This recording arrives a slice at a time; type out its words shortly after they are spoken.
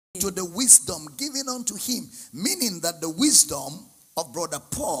to the wisdom given unto him. Meaning that the wisdom of Brother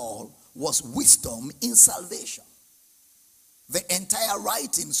Paul was wisdom in salvation. The entire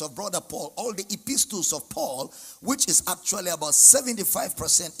writings of Brother Paul, all the epistles of Paul, which is actually about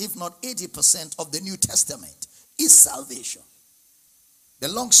 75%, if not 80% of the New Testament, is salvation. The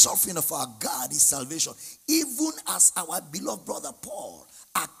long suffering of our God is salvation. Even as our beloved brother Paul,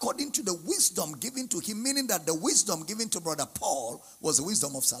 according to the wisdom given to him, meaning that the wisdom given to brother Paul was the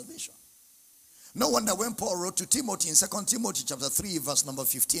wisdom of salvation. No wonder when Paul wrote to Timothy in 2 Timothy chapter 3 verse number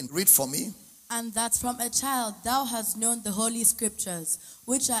 15, read for me. And that from a child thou hast known the holy scriptures,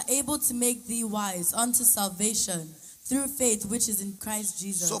 which are able to make thee wise unto salvation through faith which is in Christ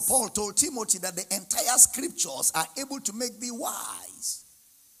Jesus. So Paul told Timothy that the entire scriptures are able to make thee wise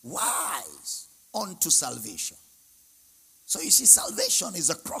unto salvation. So you see, salvation is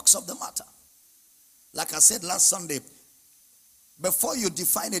the crux of the matter. Like I said last Sunday, before you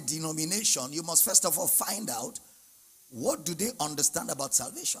define a denomination, you must first of all find out what do they understand about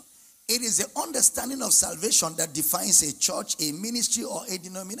salvation. It is the understanding of salvation that defines a church, a ministry, or a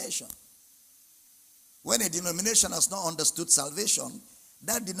denomination. When a denomination has not understood salvation,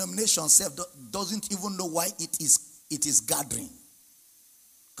 that denomination self doesn't even know why it is gathering.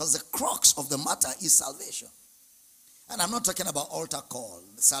 Because the crux of the matter is salvation. And I'm not talking about altar call.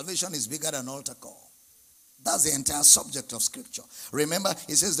 Salvation is bigger than altar call. That's the entire subject of scripture. Remember,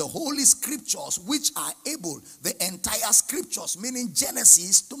 it says the holy scriptures which are able, the entire scriptures, meaning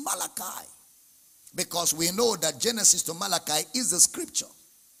Genesis to Malachi. Because we know that Genesis to Malachi is the scripture,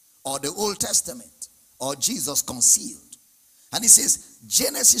 or the Old Testament, or Jesus concealed. And it says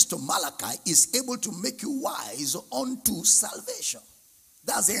Genesis to Malachi is able to make you wise unto salvation.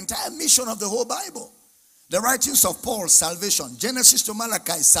 That's the entire mission of the whole Bible. The writings of Paul, salvation. Genesis to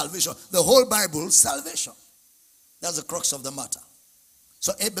Malachi, salvation. The whole Bible, salvation. That's the crux of the matter.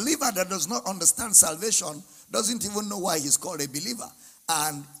 So a believer that does not understand salvation doesn't even know why he's called a believer.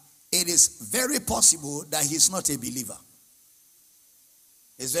 And it is very possible that he's not a believer.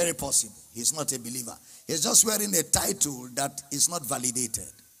 It's very possible he's not a believer. He's just wearing a title that is not validated.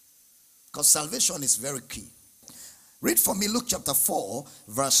 Because salvation is very key. Read for me Luke chapter 4,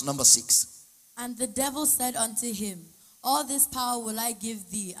 verse number 6. And the devil said unto him, all this power will I give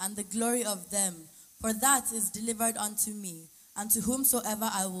thee, and the glory of them, for that is delivered unto me, and to whomsoever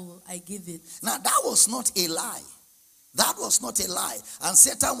I will, I give it. Now that was not a lie. That was not a lie. And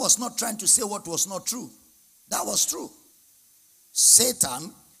Satan was not trying to say what was not true. That was true.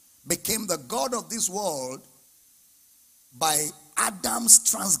 Satan became the god of this world by Adam's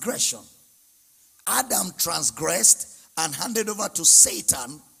transgression. Adam transgressed and handed over to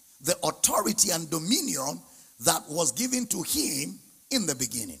Satan the authority and dominion that was given to him in the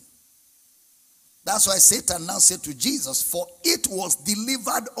beginning. That's why Satan now said to Jesus, for it was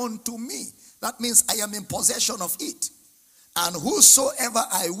delivered unto me. That means I am in possession of it. And whosoever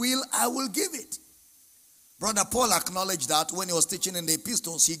I will give it. Brother Paul acknowledged that when he was teaching in the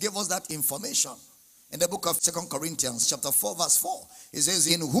epistles. He gave us that information. In the book of 2 Corinthians chapter 4 verse 4. It says,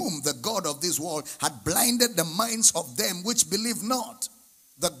 in whom the God of this world had blinded the minds of them which believe not.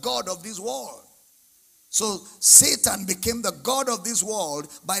 The God of this world. So Satan became the god of this world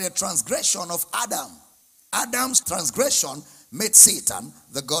by the transgression of Adam. Adam's transgression made Satan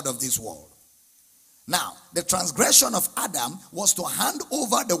the god of this world. Now, the transgression of Adam was to hand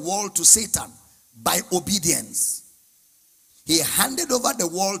over the world to Satan by obedience. He handed over the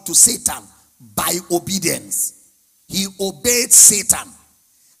world to Satan by obedience. He obeyed Satan.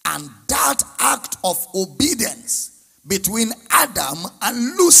 And that act of obedience between Adam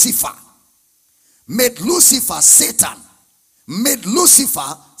and Lucifer made Lucifer Satan, made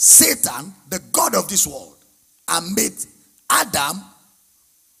Lucifer Satan the god of this world, and made Adam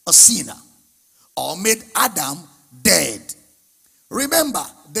a sinner, or made Adam dead. Remember,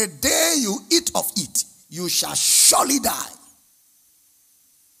 the day you eat of it, you shall surely die.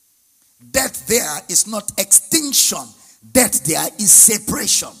 Death there is not extinction. Death there is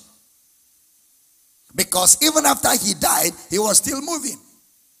separation. Because even after he died, he was still moving.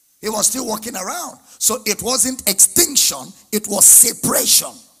 He was still walking around. So it wasn't extinction, it was separation.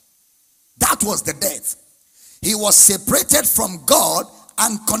 That was the death. He was separated from God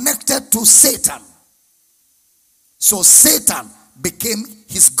and connected to Satan. So Satan became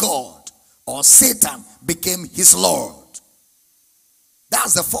his God, or Satan became his Lord.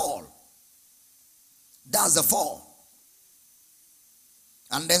 That's the fall. That's the fall.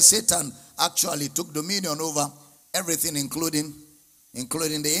 And then Satan actually took dominion over everything, including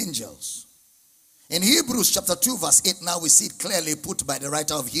the angels. In Hebrews chapter 2 verse 8, now we see it clearly put by the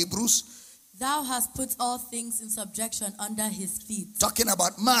writer of Hebrews. Thou hast put all things in subjection under his feet. Talking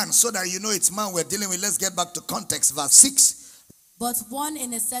about man, so that you know it's man we're dealing with. Let's get back to context, verse 6. But one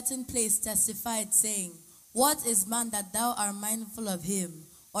in a certain place testified, saying, What is man that thou art mindful of him,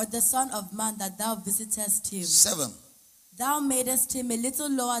 or the son of man that thou visitest him? 7. Thou madest him a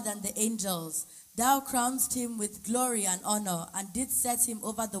little lower than the angels. Thou crownedst him with glory and honor, and didst set him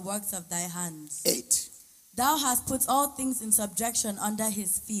over the works of thy hands. 8. Thou hast put all things in subjection under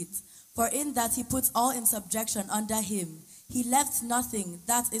his feet. For in that he put all in subjection under him, he left nothing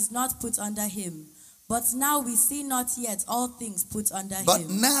that is not put under him. But now we see not yet all things put under him. But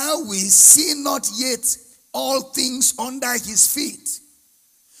now we see not yet all things under his feet.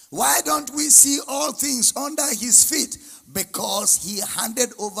 Why don't we see all things under his feet? Because he handed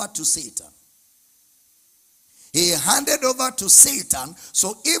over to Satan. He handed over to Satan.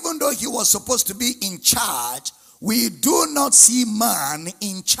 So even though he was supposed to be in charge, we do not see man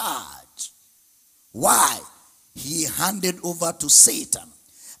in charge. Why? He handed over to Satan.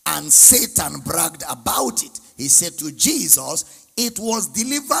 And Satan bragged about it. He said to Jesus, it was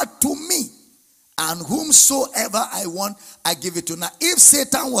delivered to me. And whomsoever I want, I give it to. Now, if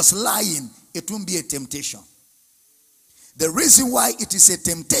Satan was lying, it wouldn't be a temptation. The reason why it is a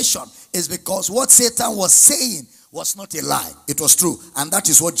temptation is because what Satan was saying was not a lie. It was true. And that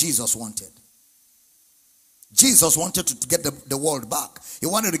is what Jesus wanted. Jesus wanted to get the world back. He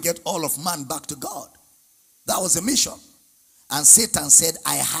wanted to get all of man back to God. That was the mission. And Satan said,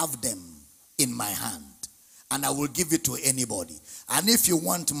 I have them in my hand, and I will give it to anybody. And if you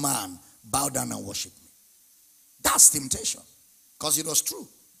want man, bow down and worship me. That's temptation. Because it was true.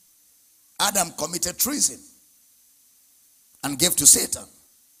 Adam committed treason and gave to Satan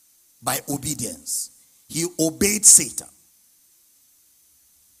by obedience. He obeyed Satan.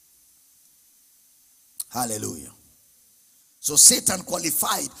 Hallelujah. So Satan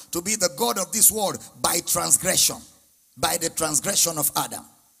qualified to be the God of this world by transgression. By the transgression of Adam.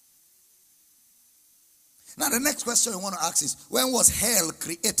 Now the next question I want to ask is, when was hell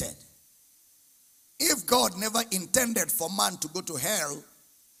created? If God never intended for man to go to hell,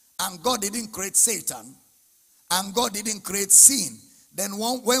 and God didn't create Satan, and God didn't create sin, then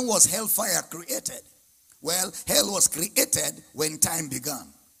when was hellfire created? Well, hell was created when time began.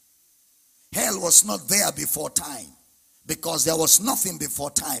 Hell was not there before time, because there was nothing before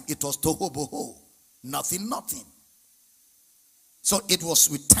time. It was tohu bohu, nothing. So it was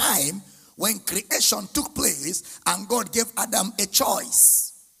with time when creation took place and God gave Adam a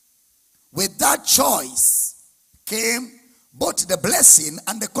choice. With that choice came both the blessing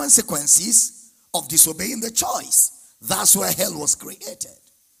and the consequences of disobeying the choice. That's where hell was created.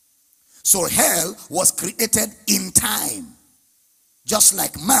 So hell was created in time. Just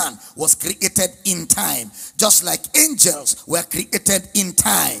like man was created in time. Just like angels were created in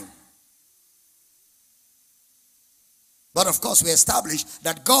time. But of course we established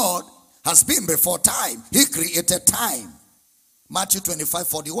that God has been before time. He created time. Matthew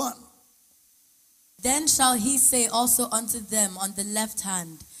 25:41. Then shall he say also unto them on the left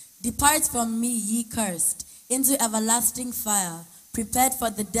hand, Depart from me, ye cursed, into everlasting fire, prepared for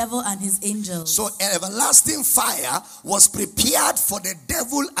the devil and his angels. So everlasting fire was prepared for the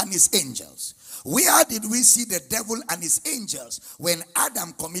devil and his angels. Where did we see the devil and his angels? When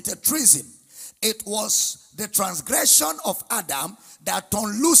Adam committed treason. It was the transgression of Adam that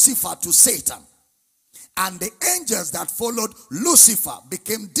turned Lucifer to Satan. And the angels that followed Lucifer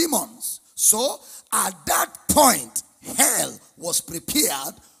became demons. So at that point, hell was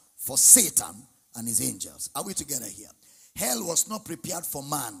prepared for Satan and his angels. Are we together here? Hell was not prepared for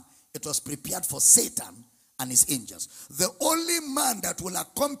man. It was prepared for Satan and his angels. The only man that will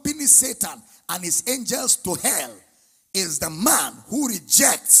accompany Satan and his angels to hell is the man who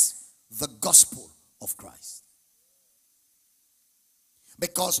rejects the gospel of Christ.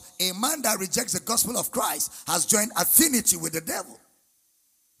 Because a man that rejects the gospel of Christ has joined affinity with the devil.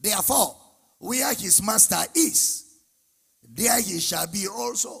 Therefore, where his master is, there he shall be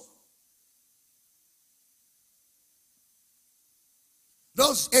also.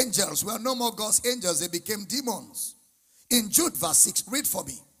 Those angels were no more God's angels, they became demons. In Jude verse 6, read for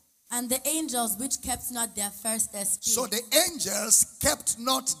me. And the angels which kept not their first estate. So the angels kept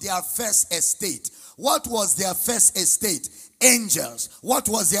not their first estate. What was their first estate? Angels. What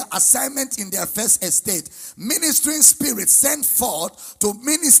was their assignment in their first estate? Ministering spirits sent forth to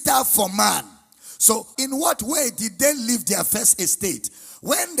minister for man. So in what way did they leave their first estate?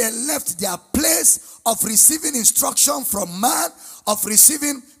 When they left their place of receiving instruction from man, of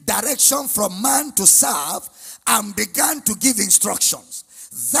receiving direction from man to serve, and began to give instructions.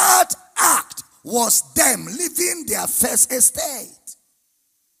 That act was them leaving their first estate.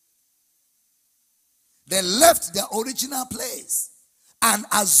 They left their original place and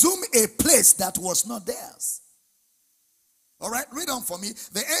assumed a place that was not theirs. All right, read on for me.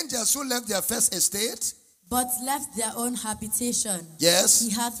 The angels who left their first estate, but left their own habitation. Yes. He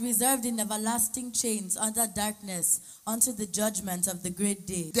hath reserved in everlasting chains under darkness unto the judgment of the great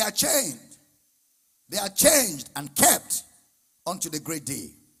day. They are chained. They are changed and kept unto the great day.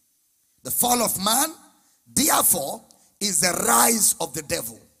 The fall of man, therefore, is the rise of the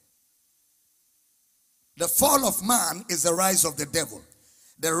devil. The fall of man is the rise of the devil.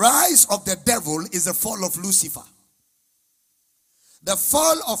 The rise of the devil is the fall of Lucifer. The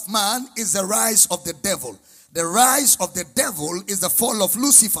fall of man is the rise of the devil. The rise of the devil is the fall of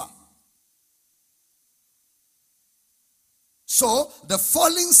Lucifer. So, the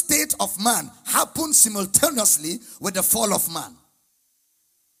falling state of man happened simultaneously with the fall of man.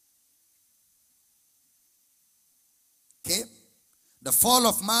 Okay? The fall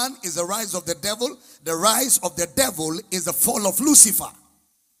of man is the rise of the devil. The rise of the devil is the fall of Lucifer.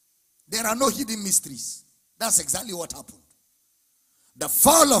 There are no hidden mysteries. That's exactly what happened. The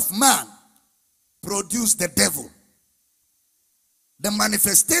fall of man produced the devil. The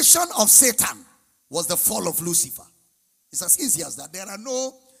manifestation of Satan was the fall of Lucifer. It's as easy as that.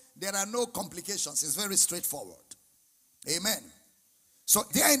 There are no complications. It's very straightforward. Amen. So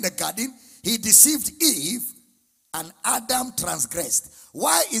there in the garden, he deceived Eve and Adam transgressed.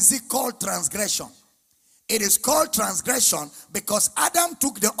 Why is it called transgression? It is called transgression because Adam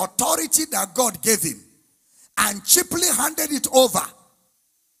took the authority that God gave him and cheaply handed it over.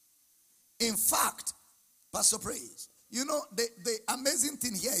 In fact, Pastor Praise, you know, the amazing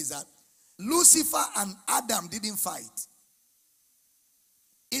thing here is that Lucifer and Adam didn't fight.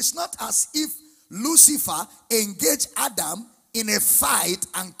 It's not as if Lucifer engaged Adam in a fight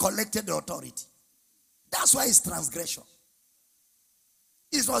and collected the authority. That's why it's transgression.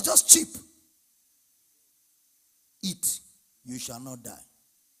 It was just cheap. Eat, you shall not die.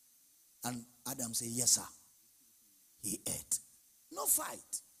 And Adam said, yes, sir. He ate. No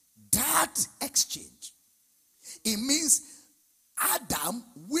fight. That exchange. It means Adam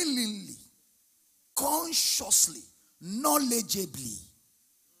willingly, consciously, knowledgeably,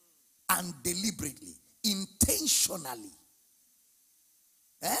 and deliberately, intentionally,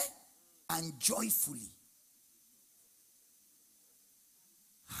 and joyfully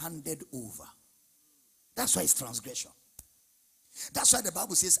handed over. That's why it's transgression. That's why the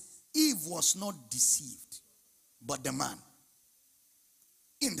Bible says Eve was not deceived, but the man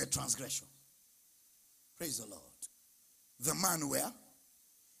in the transgression. Praise the Lord. The man where?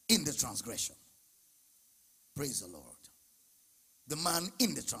 In the transgression. Praise the Lord. The man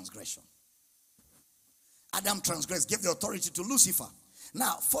in the transgression. Adam transgressed, gave the authority to Lucifer.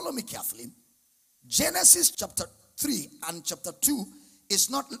 Now, follow me carefully. Genesis chapter 3 and chapter 2 is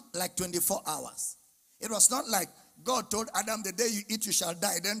not like 24 hours. It was not like God told Adam, the day you eat, you shall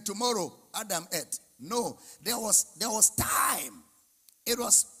die. Then tomorrow, Adam ate. No, there was time. It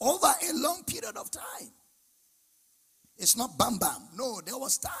was over a long period of time. It's not bam bam. No, there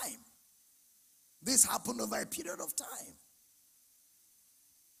was time. This happened over a period of time.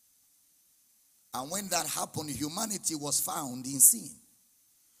 And when that happened, humanity was found in sin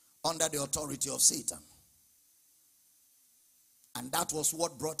under the authority of Satan. And that was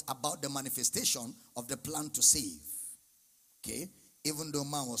what brought about the manifestation of the plan to save. Okay? Even though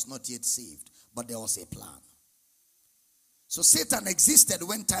man was not yet saved, but there was a plan. So Satan existed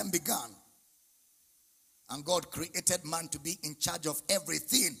when time began. And God created man to be in charge of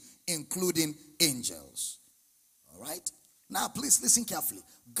everything, including angels. All right? Now, please listen carefully.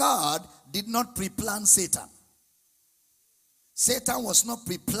 God did not pre-plan Satan. Satan was not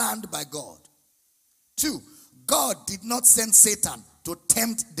pre-planned by God. 2, God did not send Satan to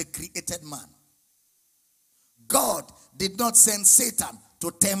tempt the created man. God did not send Satan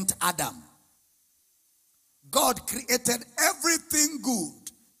to tempt Adam. God created everything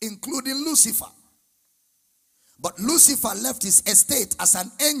good, including Lucifer. But Lucifer left his estate as an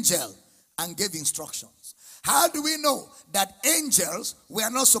angel and gave instructions. How do we know that angels were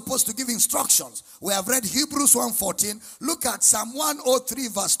not supposed to give instructions? We have read Hebrews 1:14. Look at Psalm 103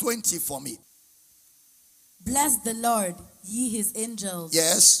 verse 20 for me. Bless the Lord, ye his angels.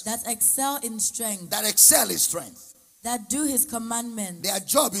 Yes. That excel in strength. That excel in strength. That do his commandments. Their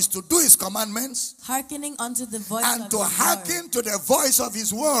job is to do his commandments. Hearkening unto the voice and of to his hearken word. to the voice of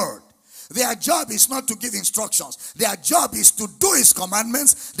his word. Their job is not to give instructions. Their job is to do his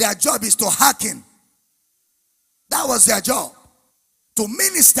commandments. Their job is to hearken. That was their job. To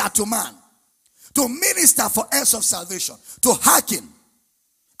minister to man. To minister for heirs of salvation. To hearken.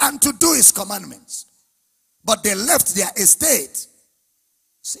 And to do his commandments. But they left their estate.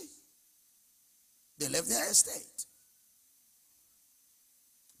 See? They left their estate.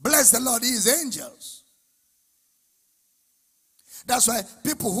 Bless the Lord, his angels. That's why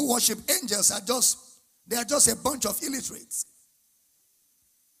people who worship angels are just a bunch of illiterates.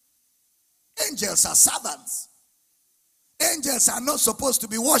 Angels are servants. Angels are not supposed to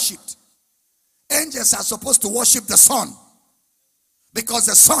be worshipped. Angels are supposed to worship the sun, because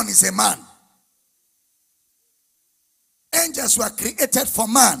the sun is a man. Angels were created for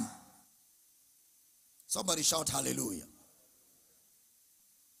man. Somebody shout hallelujah.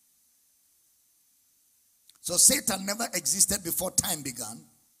 So Satan never existed before time began,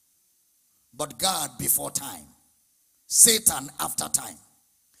 but God before time. Satan after time.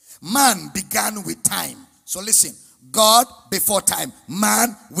 Man began with time. So listen, God before time,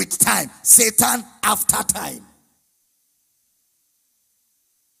 man with time, Satan after time.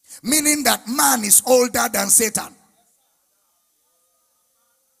 Meaning that man is older than Satan.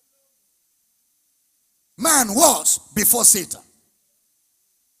 Man was before Satan.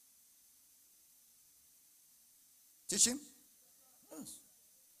 Teaching? Yes.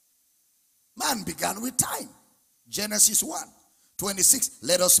 Man began with time. Genesis 1:26.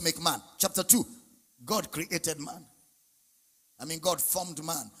 Let us make man. Chapter 2. God created man. God formed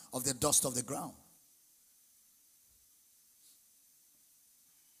man of the dust of the ground.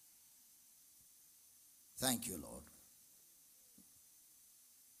 Thank you, Lord.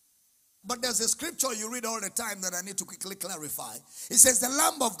 But there's a scripture you read all the time that I need to quickly clarify. It says the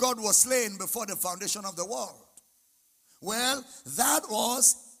Lamb of God was slain before the foundation of the world. Well, that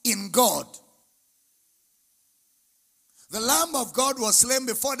was in God. The Lamb of God was slain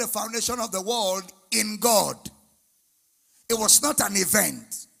before the foundation of the world in God. It was not an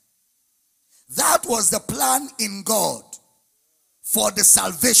event. That was the plan in God for the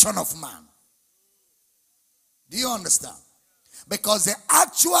salvation of man. Do you understand? Because the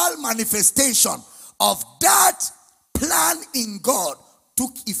actual manifestation of that plan in God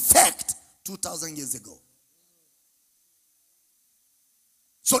took effect 2,000 years ago.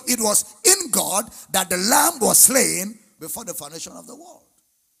 So it was in God that the Lamb was slain before the foundation of the world.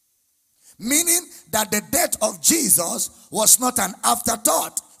 Meaning that the death of Jesus was not an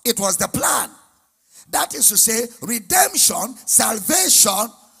afterthought. It was the plan. That is to say, redemption, salvation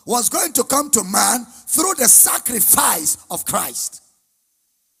was going to come to man through the sacrifice of Christ.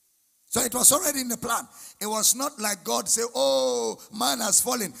 So it was already in the plan. It was not like God said, oh, man has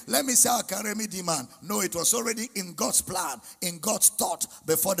fallen, let me say I can remedy man. No, it was already in God's plan, in God's thought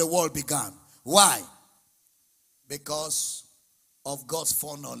before the world began. Why? Because of God's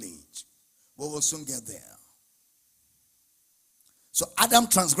foreknowledge. We will soon get there. So Adam's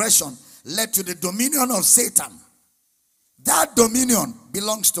transgression led to the dominion of Satan. That dominion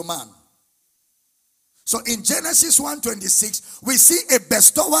belongs to man. So in Genesis 1:26, we see a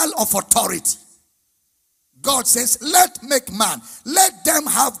bestowal of authority. God says, let make man. Let them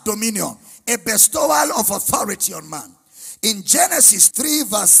have dominion. A bestowal of authority on man. In Genesis 3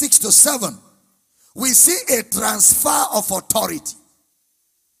 verse 6 to 7, we see a transfer of authority.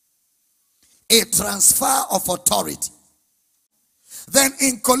 A transfer of authority. Then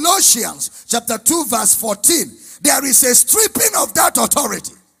in Colossians chapter 2 verse 14, there is a stripping of that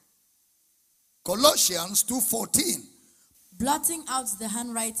authority. Colossians 2:14. Blotting out the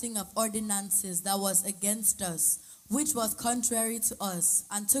handwriting of ordinances that was against us, which was contrary to us,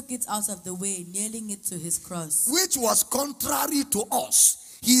 and took it out of the way, nailing it to his cross. Which was contrary to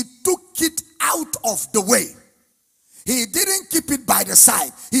us. He took it out of the way. He didn't keep it by the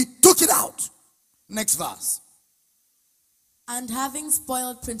side. He took it out. Next verse. And having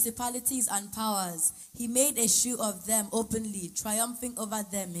spoiled principalities and powers, he made a show of them openly, triumphing over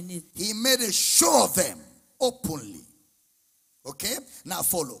them in it. He made a show of them openly. Okay? Now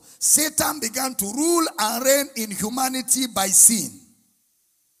follow. Satan began to rule and reign in humanity by sin.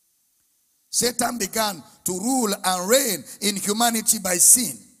 Satan began to rule and reign in humanity by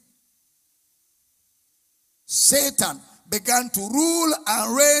sin. Satan began to rule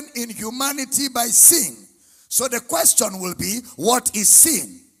and reign in humanity by sin. So the question will be, what is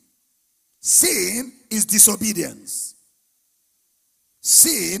sin? Sin is disobedience.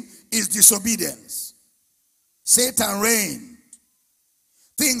 Sin is disobedience. Satan reigned.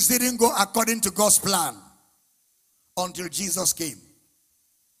 Things didn't go according to God's plan until Jesus came.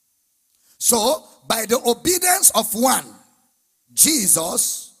 So, by the obedience of one,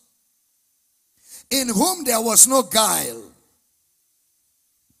 Jesus, in whom there was no guile,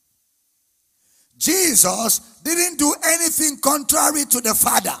 Jesus didn't do anything contrary to the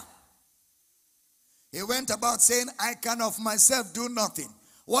Father. He went about saying, I can of myself do nothing.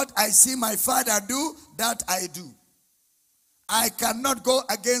 What I see my Father do, that I do. I cannot go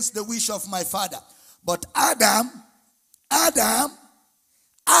against the wish of my Father. But Adam acted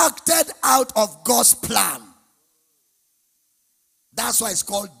out of God's plan. That's why it's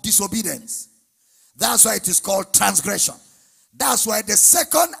called disobedience. That's why it is called transgression. That's why the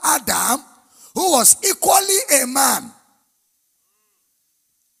second Adam, who was equally a man,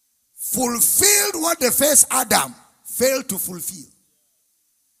 fulfilled what the first Adam failed to fulfill.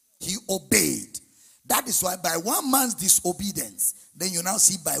 He obeyed. That is why by one man's disobedience, then you now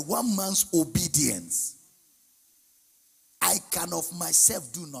see by one man's obedience, I can of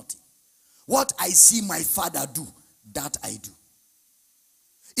myself do nothing. What I see my father do, that I do.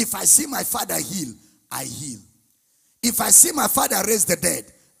 If I see my father heal, I heal. If I see my father raise the dead,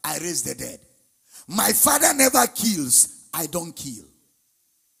 I raise the dead. My father never kills, I don't kill.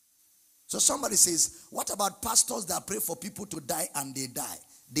 So somebody says, what about pastors that pray for people to die and they die?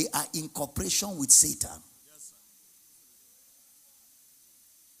 They are in cooperation with Satan. Yes,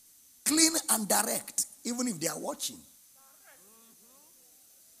 clean and direct, even if they are watching.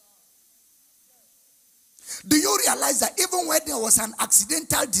 Do you realize that even when there was an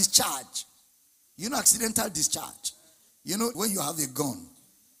accidental discharge, you know accidental discharge? You know when you have a gun,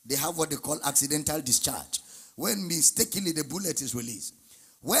 they have what they call accidental discharge. When mistakenly the bullet is released.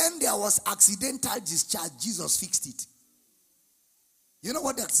 When there was accidental discharge, Jesus fixed it. You know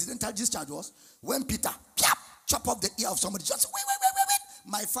what the accidental discharge was? When Peter chop off the ear of somebody, just wait.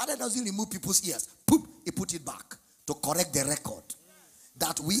 My father doesn't remove people's ears. Poop, he put it back to correct the record.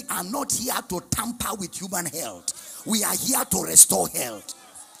 That we are not here to tamper with human health. We are here to restore health.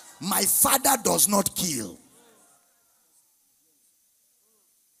 My father does not kill.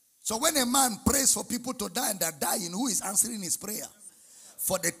 So when a man prays for people to die and they're dying, who is answering his prayer?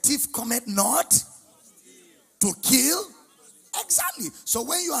 For the thief cometh not to kill. Exactly. So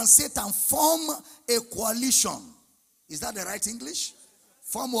when you and Satan form a coalition, is that the right English?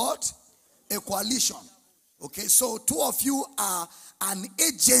 Form what? A coalition. Okay, so two of you are an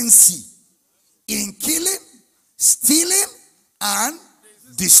agency in killing, stealing, and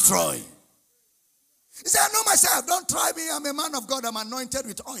destroying. He said, I know myself. Don't try me. I'm a man of God. I'm anointed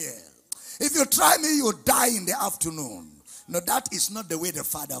with oil. If you try me, you die in the afternoon. No, that is not the way the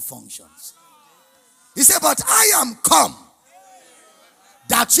Father functions. He said, but I am come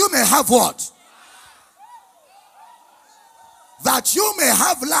that you may have what? That you may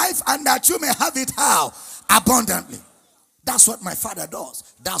have life and that you may have it how? Abundantly. That's what my Father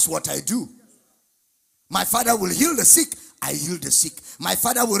does. That's what I do. My Father will heal the sick. I heal the sick. My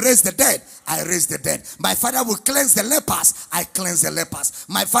Father will raise the dead. I raise the dead. My Father will cleanse the lepers. I cleanse the lepers.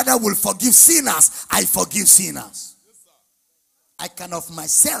 My Father will forgive sinners. I forgive sinners. I can of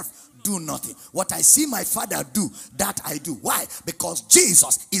myself do nothing. What I see my Father do, that I do. Why? Because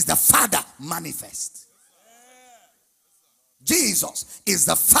Jesus is the Father manifest. Jesus is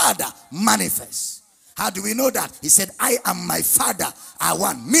the Father manifest. How do we know that? He said, I am my Father are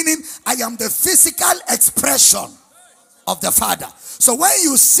one. Meaning, I am the physical expression of the Father. So when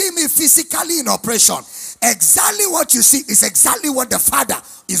you see me physically in operation, exactly what you see is exactly what the Father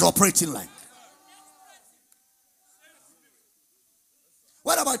is operating like.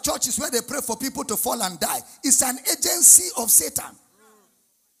 What about churches where they pray for people to fall and die? It's an agency of Satan.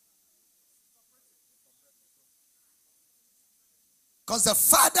 Because the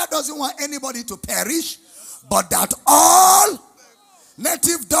Father doesn't want anybody to perish, but that all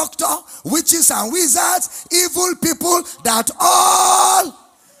native doctor, witches and wizards, evil people, that all,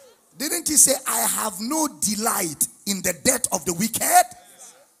 didn't he say, I have no delight in the death of the wicked?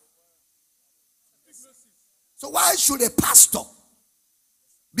 So why should a pastor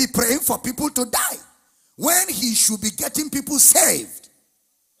be praying for people to die when he should be getting people saved?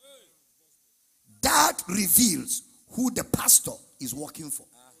 That reveals who the pastor is working for.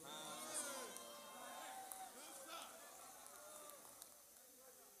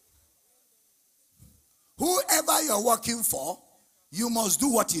 Whoever you're working for, you must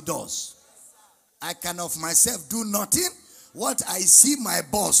do what he does. I can of myself do nothing. What I see my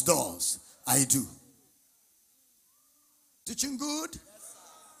boss does, I do. Teaching good?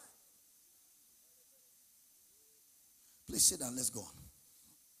 Please sit down, let's go on.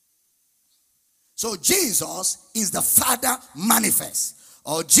 So Jesus is the Father manifest.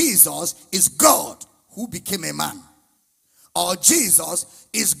 Or Jesus is God who became a man. Or Jesus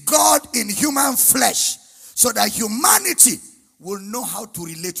is God in human flesh. So that humanity will know how to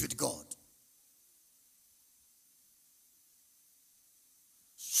relate with God.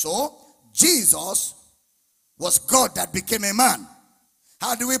 So Jesus was God that became a man.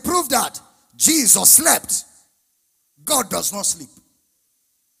 How do we prove that? Jesus slept. God does not sleep.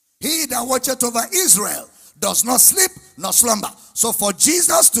 He that watcheth over Israel does not sleep nor slumber. So for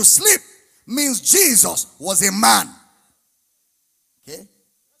Jesus to sleep means Jesus was a man. Okay?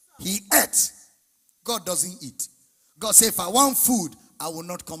 He ate. God doesn't eat. God said, if I want food, I will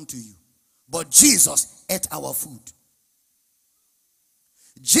not come to you. But Jesus ate our food.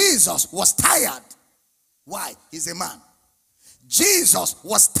 Jesus was tired. Why? He's a man. Jesus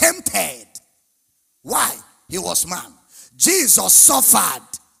was tempted. Why? He was man. Jesus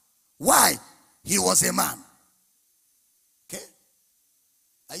suffered. Why? He was a man. Okay?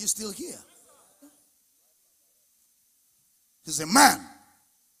 Are you still here? He's a man.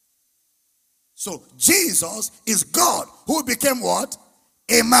 So Jesus is God who became what?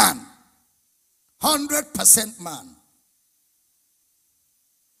 A man. 100% man.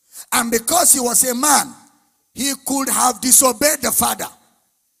 And because he was a man, he could have disobeyed the Father.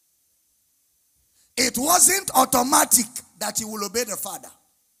 It wasn't automatic that he will obey the Father.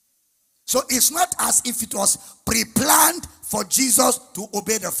 So it's not as if it was pre-planned for Jesus to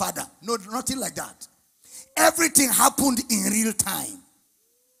obey the Father. No, nothing like that. Everything happened in real time.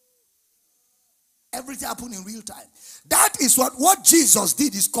 Everything happened in real time. That is what Jesus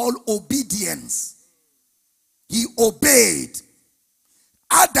did is called obedience. He obeyed.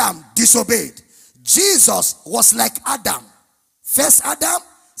 Adam disobeyed. Jesus was like Adam. First Adam,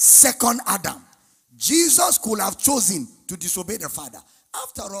 second Adam. Jesus could have chosen to disobey the Father.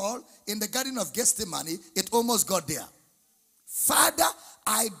 After all, in the Garden of Gethsemane, it almost got there. Father,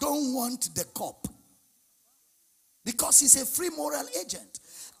 I don't want the cup. Because he's a free moral agent.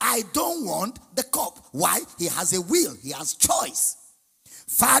 I don't want the cup. Why? He has a will. He has choice.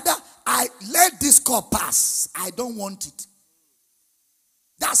 Father, I let this cup pass. I don't want it.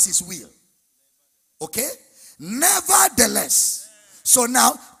 That's his will. Okay? Nevertheless. So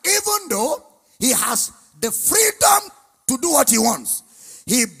now, even though he has the freedom to do what he wants,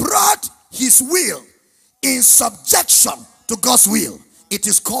 he brought his will in subjection to God's will. It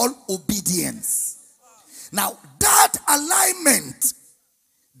is called obedience. Now, that alignment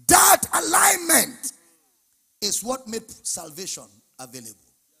is what made salvation available.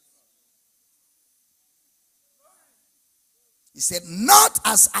 He said, not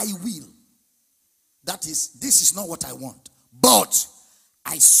as I will. That is, this is not what I want. But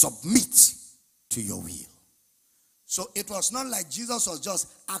I submit to your will. So it was not like Jesus was just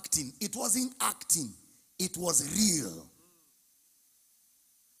acting. It wasn't acting. It was real.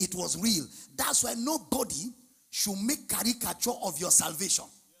 It was real. That's why nobody should make caricature of your salvation.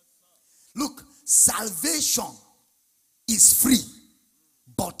 Look, salvation is free,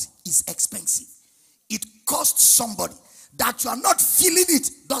 but it's expensive. It costs somebody. That you are not feeling it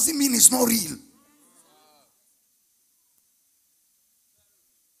doesn't mean it's not real.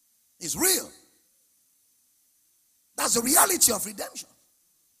 It's real. That's the reality of redemption.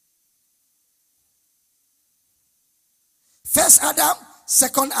 First Adam,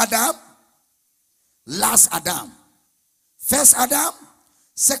 second Adam, last Adam. First Adam,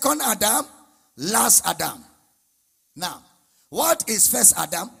 second Adam, last Adam. Now, what is first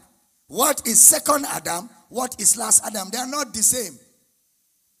Adam? What is second Adam? What is last Adam? They are not the same.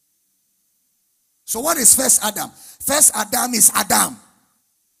 So what is first Adam? First Adam is Adam,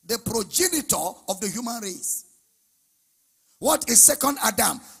 the progenitor of the human race. What is second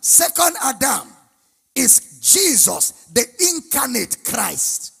Adam? Second Adam is Jesus, the incarnate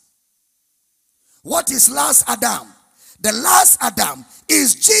Christ. What is last Adam? The last Adam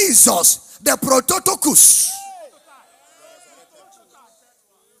is Jesus, the Prototokos.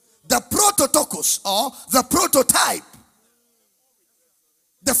 The Prototokos, or the prototype.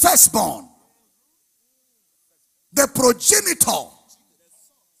 The firstborn. The progenitor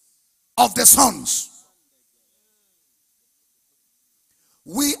of the sons.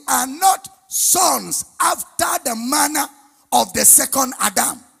 We are not sons after the manner of the second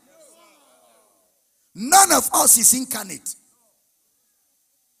Adam. None of us is incarnate.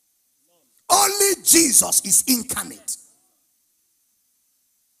 Only Jesus is incarnate.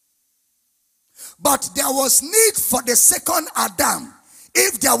 But there was need for the second Adam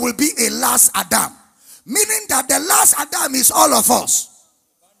if there will be a last Adam. Meaning that the last Adam is all of us.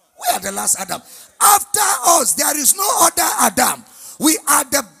 We are the last Adam. After us, there is no other Adam. We are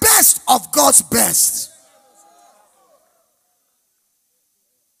the best of God's best.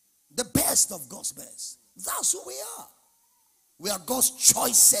 The best of God's best. That's who we are. We are God's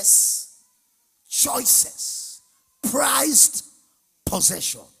choicest, prized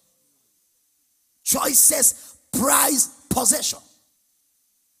possession. Choicest, prized possession.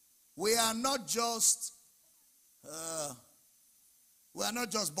 We are not just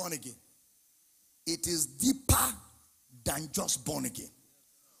born again. It is deeper than just born again.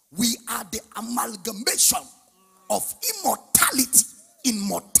 We are the amalgamation of immortality in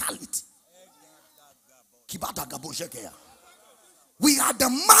mortality. We are the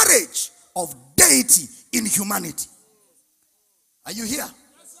marriage of deity in humanity. Are you here?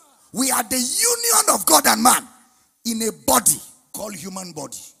 We are the union of God and man in a body called human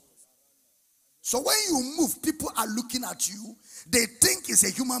body. So when you move, people are looking at you. They think it's a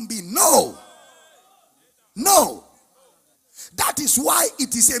human being. No. No. That is why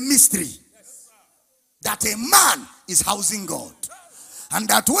it is a mystery that a man is housing God. And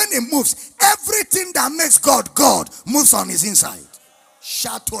that when he moves, everything that makes God God moves on his inside.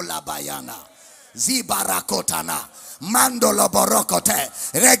 Shato labayana, zibarakotana, mandolo borokote,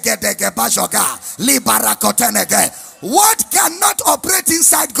 regedege bajoga, libarakotenege. What cannot operate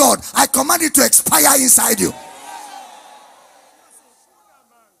inside God, I command it to expire inside you.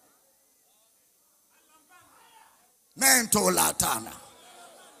 Mento latana.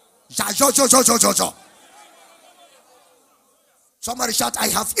 Jo. Somebody shout, I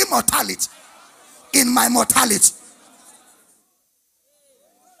have immortality in my mortality.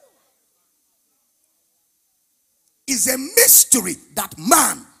 It's a mystery that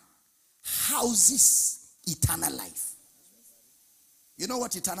man houses eternal life. You know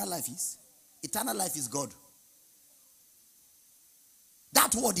what eternal life is? Eternal life is God.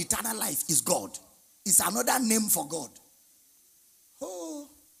 That word eternal life is God. It's another name for God. Oh,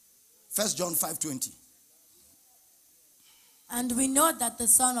 1 John 5:20. And we know that the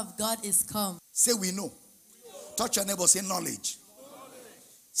Son of God is come. Say we know. Touch your neighbor, say knowledge.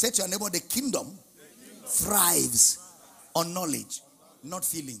 Say to your neighbor, the kingdom thrives on knowledge, not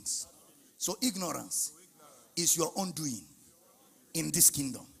feelings. So ignorance is your own doing in this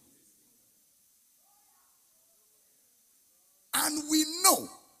kingdom. And we know,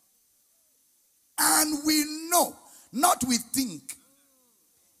 not we think,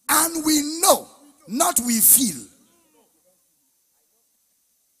 and we know, not we feel.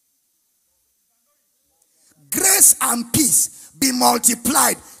 Grace and peace be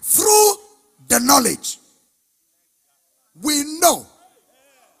multiplied through the knowledge. We know.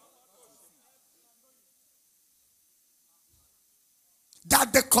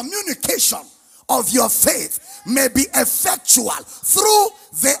 That the communication of your faith may be effectual through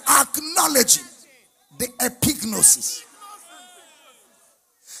the acknowledging, the epignosis.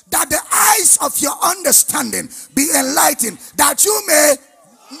 That the eyes of your understanding be enlightened, that you may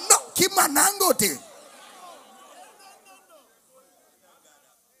know.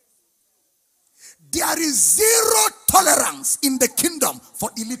 There is zero tolerance in the kingdom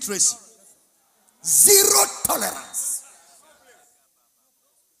for illiteracy. Zero tolerance.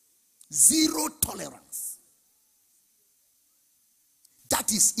 Zero tolerance.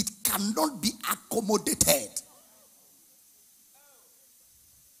 That is, it cannot be accommodated.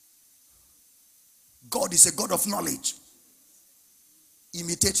 God is a God of knowledge.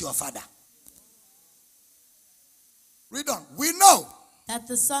 Imitate your father. Read on. We know that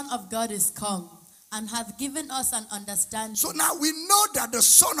the Son of God is come and hath given us an understanding. So now we know that the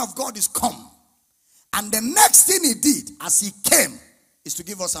Son of God is come. And the next thing he did as he came is to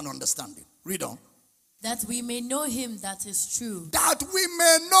give us an understanding. Read on. That we may know him that is true. That we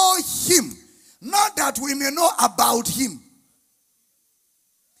may know him. Not that we may know about him.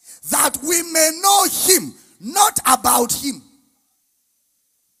 That we may know him, not about him.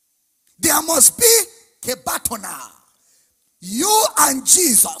 There must be kebatona. You and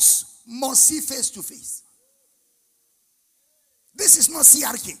Jesus must see face to face. This is not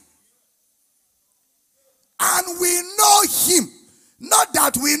CRK. And we know him, not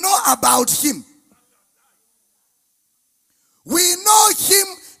that we know about him. We know him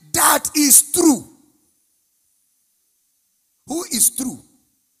that is true. Who is true?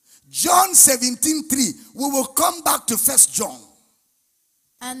 John 17:3. We will come back to 1 John.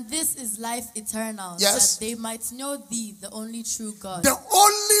 And this is life eternal, yes, that they might know thee, the only true God. The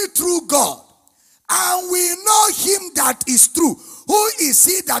only true God. And we know him that is true. Who is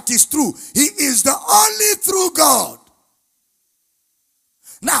he that is true? He is the only true God.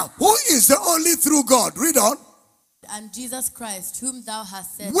 Now, who is the only true God? Read on. And Jesus Christ, whom thou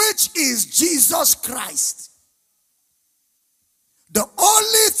hast sent. Which is Jesus Christ. The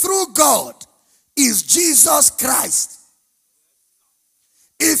only true God is Jesus Christ.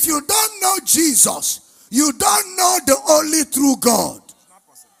 If you don't know Jesus, you don't know the only true God.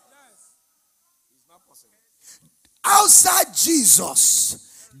 Outside Jesus,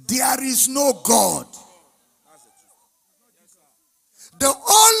 there is no God. The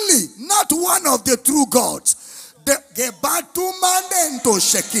only, not one of the true gods, the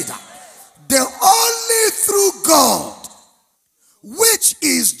only true God, which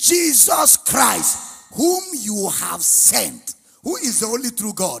is Jesus Christ, whom you have sent. Who is the only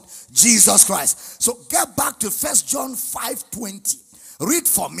true God? Jesus Christ. So get back to 1 John 5:20. Read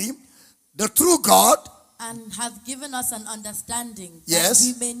for me. The true God. And hath given us an understanding. Yes.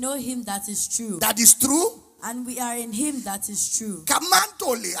 That we may know him that is true. That is true. And we are in him that is true.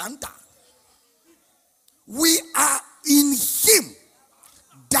 Kamanto Leanta. We are in him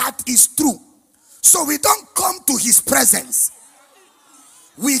that is true. So we don't come to his presence.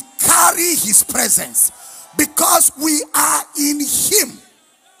 We carry his presence because we are in him.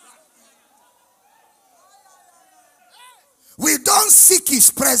 We don't seek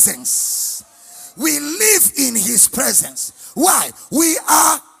his presence. We live in his presence. Why? We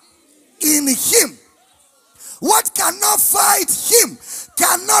are in him. What cannot fight him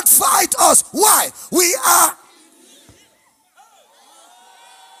cannot fight us. Why? We are.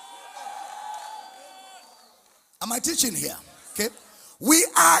 Am I teaching here? Okay. We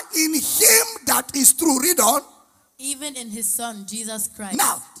are in him that is true. Read on. Even in his son, Jesus Christ.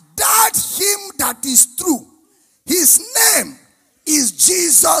 Now, that him that is true, his name is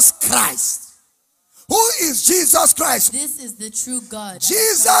Jesus Christ. Who is Jesus Christ? This is the true God.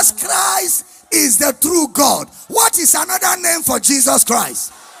 Jesus Christ is the true God. What is another name for Jesus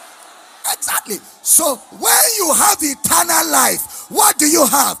Christ? Exactly. So when you have eternal life, what do you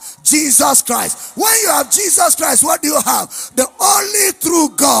have? Jesus Christ. When you have Jesus Christ, what do you have? The only true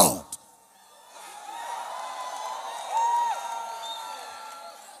God.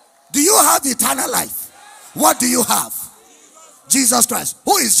 Do you have eternal life? What do you have? Jesus Christ.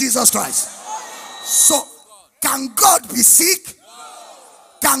 Who is Jesus Christ? So, can God be sick?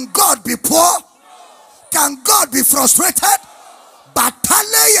 Can God be poor? Can God be frustrated?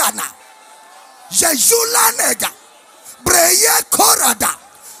 Bataleyana, Jejula nega, Breye korada,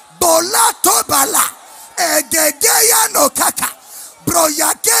 Bolato bala, Egegeya no kaka,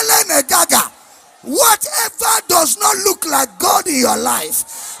 Broyakele negaga. Whatever does not look like God in your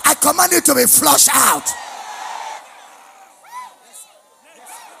life, I command it to be flushed out.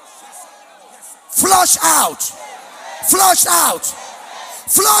 Flush out. Flushed out.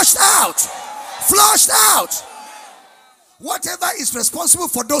 Flushed out. Flushed out. Whatever is responsible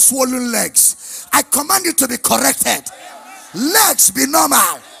for those swollen legs, I command it to be corrected. Legs be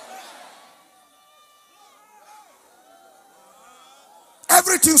normal.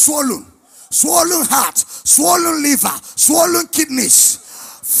 Everything swollen. Swollen heart, swollen liver, swollen kidneys,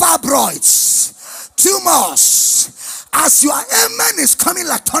 fibroids, tumors. As your amen is coming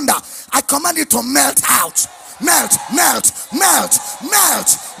like thunder, I command it to melt out. Melt, melt, melt,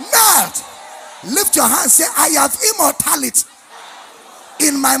 melt, melt. Lift your hand, say, I have immortality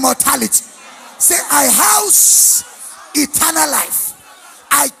in my mortality. Say, I house eternal life.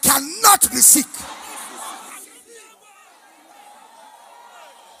 I cannot be sick.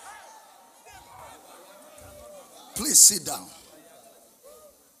 Please sit down.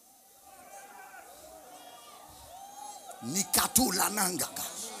 Nikatula nangaga.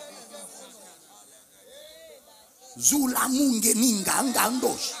 Zula munge ninga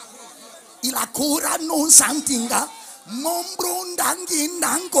ngandosh. Ilakura non santinga. Mombrondangi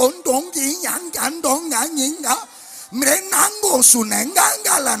nangondongi yangandonga nyinga. Mrenango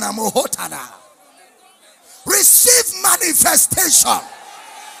sunenganga lana mohotana. Receive manifestation.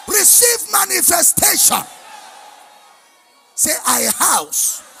 Receive manifestation. Say, I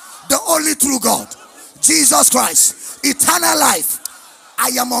house the only true God, Jesus Christ, eternal life. I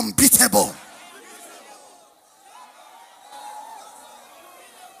am unbeatable.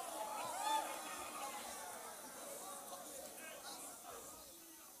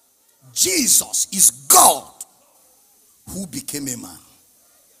 Jesus is God who became a man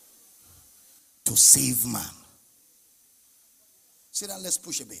to save man. Sit down, let's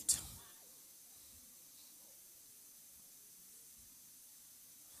push a bit.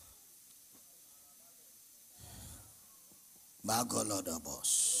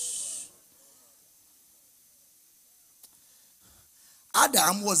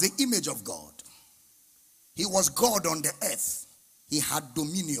 Adam was the image of God. He was God on the earth. He had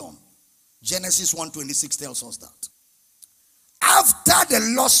dominion. Genesis 1:26 tells us that. After the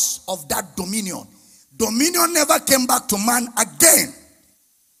loss of that dominion, dominion never came back to man again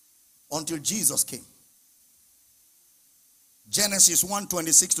until Jesus came. Genesis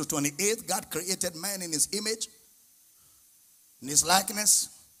 1:26 to 28, God created man in his image, in his likeness,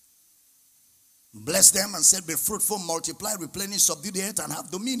 blessed them and said, be fruitful, multiply, replenish, subdue the earth, and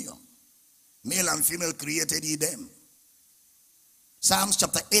have dominion. Male and female created he them. Psalms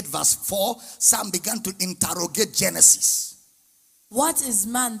chapter 8 verse 4, Psalm began to interrogate Genesis. What is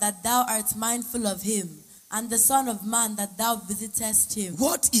man that thou art mindful of him, and the son of man that thou visitest him?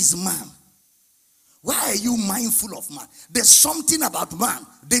 What is man? Why are you mindful of man? There's something about man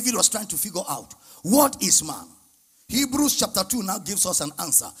David was trying to figure out. What is man? Hebrews chapter 2 now gives us an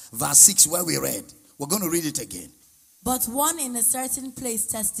answer. Verse 6 where we read. We're going to read it again. But one in a certain place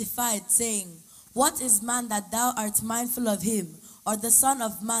testified, saying, what is man that thou art mindful of him, or the son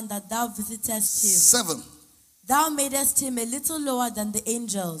of man that thou visitest him? 7. Thou madest him a little lower than the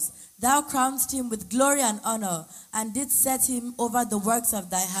angels. Thou crownedst him with glory and honor, and didst set him over the works of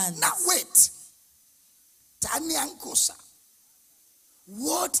thy hands. Now wait. Tani Ankosa.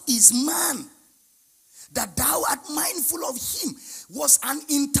 What is man that thou art mindful of him? Was an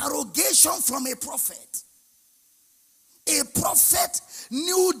interrogation from a prophet. A prophet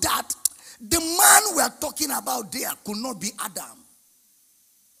knew that the man we are talking about there could not be Adam.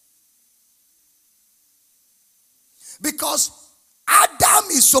 Because Adam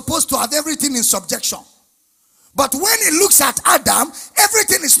is supposed to have everything in subjection. But when he looks at Adam,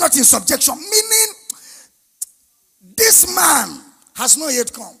 everything is not in subjection. Meaning, this man has not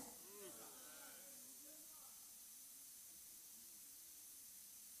yet come.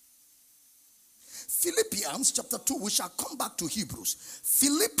 Philippians chapter 2, we shall come back to Hebrews.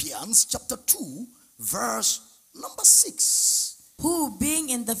 Philippians chapter 2, verse number 6. Who, being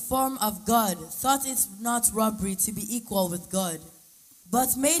in the form of God, thought it not robbery to be equal with God,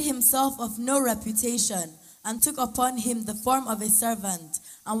 but made himself of no reputation, and took upon him the form of a servant,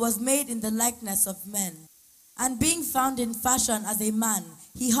 and was made in the likeness of men. And being found in fashion as a man,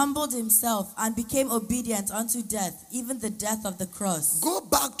 he humbled himself and became obedient unto death, even the death of the cross. Go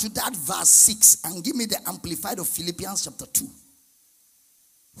back to that verse 6 and give me the Amplified of Philippians chapter 2.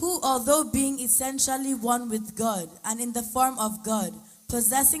 Who, although being essentially one with God, and in the form of God,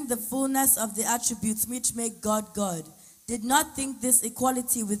 possessing the fullness of the attributes which make God God, did not think this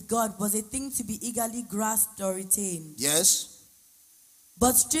equality with God was a thing to be eagerly grasped or retained. Yes.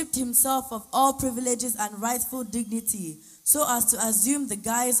 But stripped himself of all privileges and rightful dignity, so as to assume the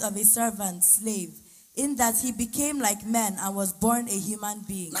guise of a servant, slave, in that he became like men and was born a human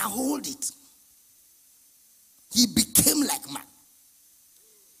being. Now hold it. He became like man.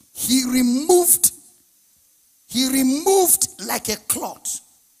 He removed like a cloth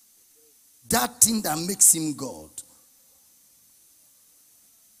that thing that makes him God.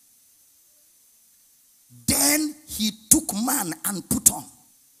 Then he took man and put on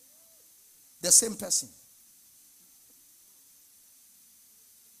the same person.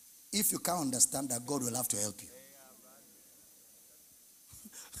 If you can't understand that, God will have to help you.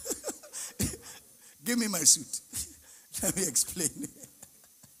 Give me my suit. Let me explain.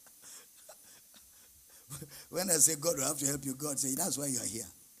 When I say God will have to help you, God says, that's why you are here.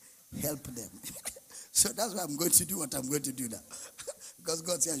 Help them. So that's why I'm going to do what I'm going to do now. Because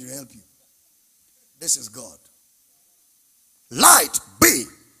God says I should help you. This is God. Light be.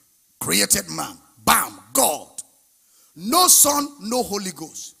 Created man. Bam. God. No Son, no Holy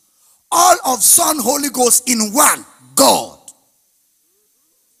Ghost. All of Son, Holy Ghost in one. God.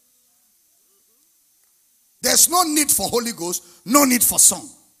 There's no need for Holy Ghost. No need for Son.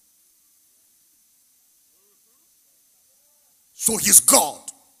 So he's God.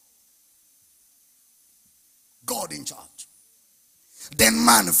 God in charge. Then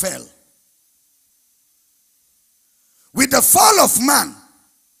man fell. With the fall of man,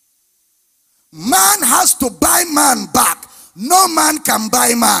 man has to buy man back. No man can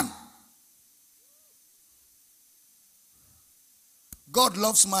buy man. God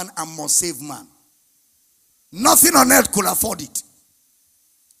loves man and must save man. Nothing on earth could afford it.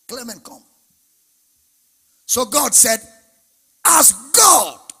 Clement, come. So God said, as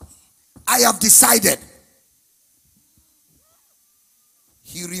God, I have decided.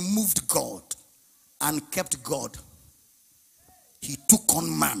 He removed God and kept God. He took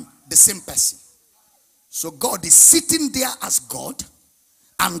on man, the same person. So God is sitting there as God,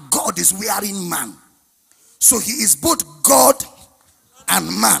 and God is wearing man. So he is both God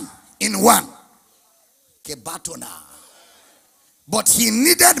and man in one. Kebatona. But he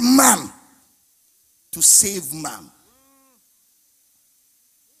needed man to save man.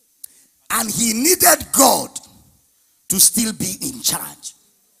 And he needed God to still be in charge.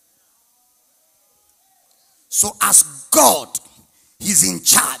 So as God, he's in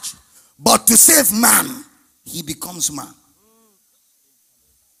charge. But to save man, he becomes man.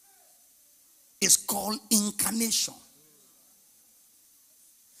 It's called incarnation.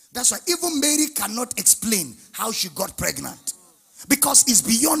 That's why even Mary cannot explain how she got pregnant. Because it's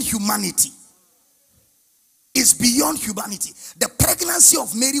beyond humanity. It's beyond humanity. The pregnancy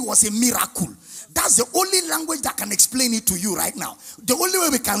of Mary was a miracle. That's the only language that can explain it to you right now. The only way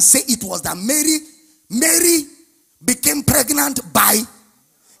we can say it was that Mary became pregnant by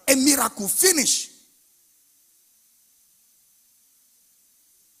a miracle. Finish.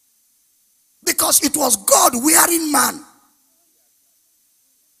 Because it was God wearing man.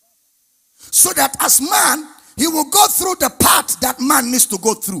 So that as man, he will go through the path that man needs to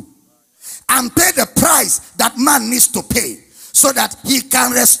go through. And pay the price that man needs to pay. So that he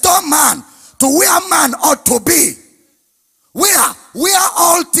can restore man to where man ought to be. Where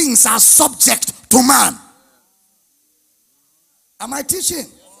all things are subject to man. Am I teaching?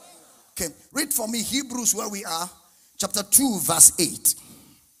 Okay, read for me Hebrews where we are. Chapter 2 verse 8.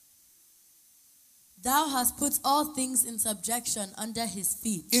 Thou hast put all things in subjection under his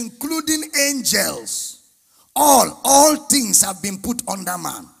feet. Including angels. All things have been put under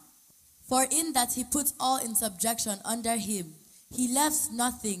man. For in that he put all in subjection under him, he left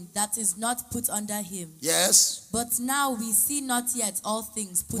nothing that is not put under him. Yes. But now we see not yet all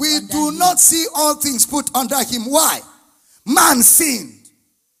things put we under him. We do not see all things put under him. Why? Man sinned.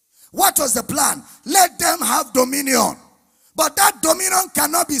 What was the plan? Let them have dominion. But that dominion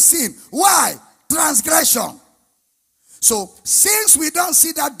cannot be seen. Why? Transgression. So, since we don't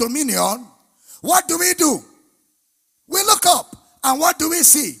see that dominion, what do? We look up, and what do we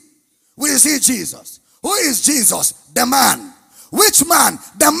see? We see Jesus. Who is Jesus? The man. Which man?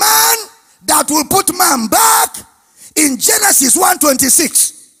 The man that will put man back in Genesis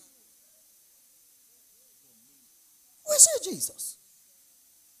 1:26. We see Jesus.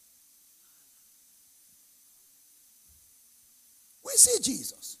 We see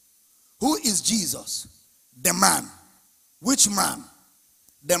Jesus. Who is Jesus? The man. Which man?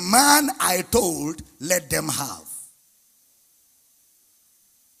 The man I told, let them have.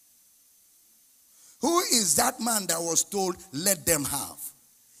 Who is that man that was told, let them have?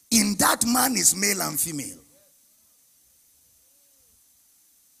 In that man is male and female.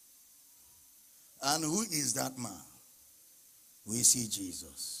 And who is that man? We see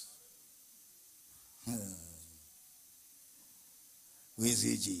Jesus. We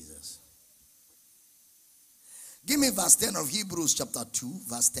see Jesus. Give me verse 10 of Hebrews chapter 2,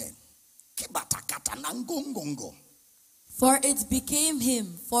 verse 10. For it became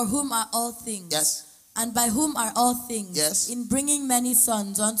him for whom are all things. Yes. And by whom are all things, yes, in bringing many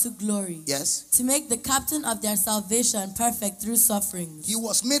sons unto glory, yes, to make the captain of their salvation perfect through sufferings. He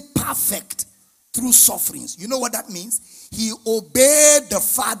was made perfect through sufferings. You know what that means? He obeyed the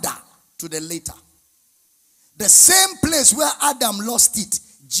Father to the letter. The same place where Adam lost it,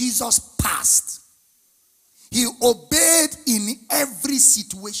 Jesus passed. He obeyed in every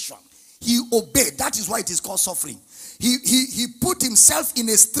situation. He obeyed. That is why it is called suffering. He put himself in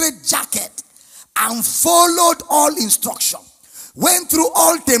a straitjacket and followed all instruction. Went through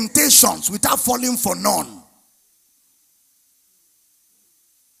all temptations without falling for none.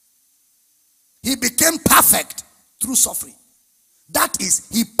 He became perfect through suffering. That is,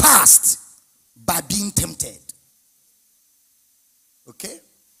 he passed by being tempted. Okay?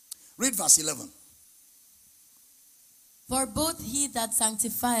 Read verse 11. For both he that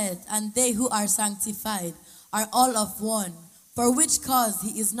sanctifieth and they who are sanctified are all of one, for which cause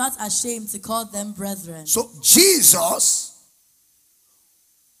he is not ashamed to call them brethren. So Jesus,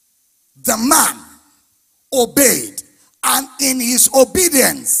 the man, obeyed, and in his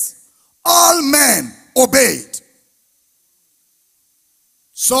obedience, all men obeyed.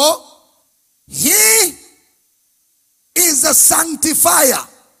 So, he is the sanctifier.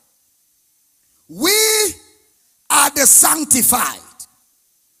 We are the sanctified.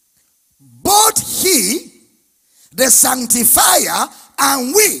 Both he, the sanctifier,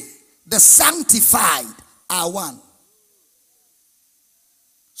 and we, the sanctified, are one.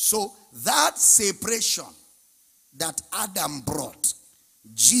 So that separation that Adam brought,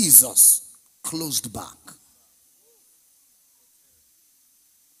 Jesus closed back.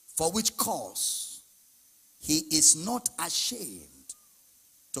 For which cause he is not ashamed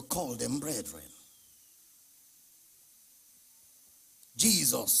to call them brethren.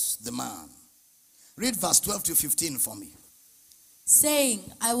 Jesus, the man. Read verse 12 to 15 for me. Saying,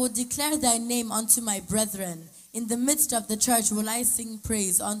 I will declare thy name unto my brethren. In the midst of the church will I sing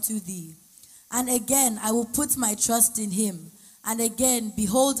praise unto thee. And again I will put my trust in him. And again,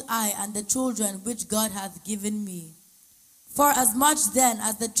 behold, I and the children which God hath given me. For as much then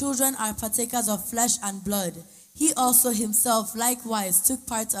as the children are partakers of flesh and blood, he also himself likewise took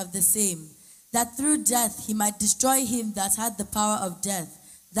part of the same, that through death he might destroy him that had the power of death,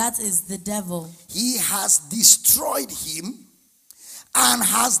 that is the devil. He has destroyed him and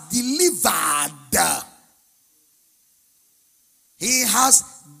has delivered. He has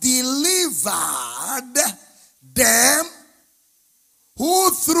delivered them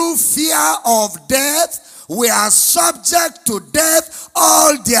who through fear of death were subject to death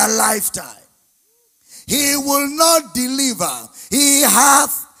all their lifetime. He will not deliver. He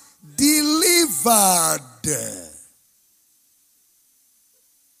hath delivered.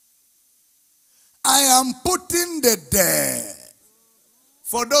 I am putting the there.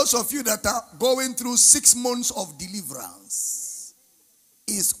 For those of you that are going through 6 months of deliverance,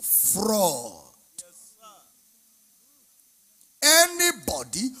 is fraud.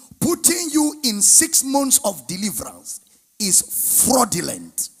 Anybody putting you in 6 months of deliverance is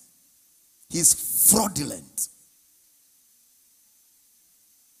fraudulent. He's fraudulent.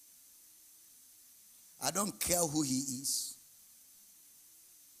 I don't care who he is.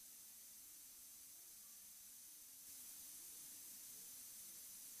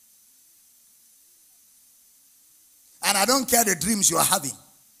 And I don't care the dreams you are having.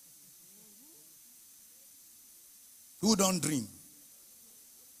 Who don't dream?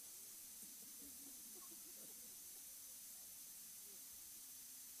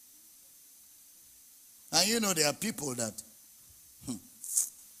 And you know there are people that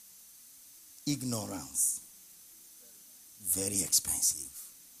ignorance, very expensive.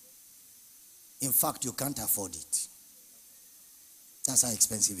 In fact, you can't afford it. That's how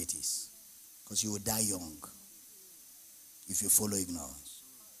expensive it is. Because you will die young if you follow ignorance.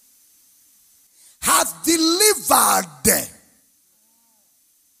 Hath delivered.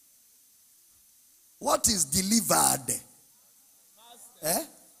 What is delivered? Eh?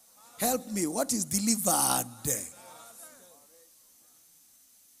 Help me. What is delivered?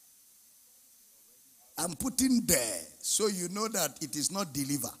 I'm putting there so you know that it is not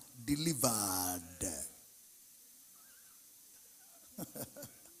deliver. Delivered.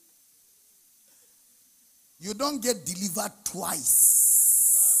 You don't get delivered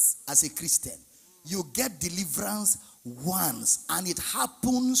twice as a Christian. You get deliverance once, and it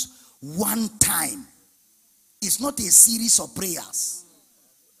happens one time. It's not a series of prayers.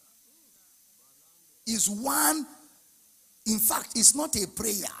 It's one. In fact, it's not a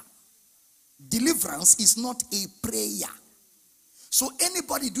prayer. Deliverance is not a prayer. So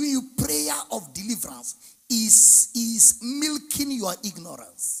anybody doing you prayer of deliverance is milking your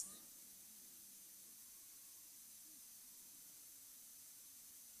ignorance.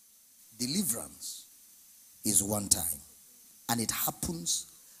 Deliverance is one time, and it happens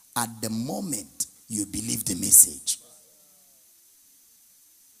at the moment you believe the message.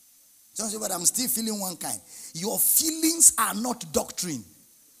 Some say, but I'm still feeling one kind. Your feelings are not doctrine.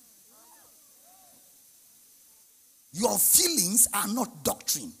 Your feelings are not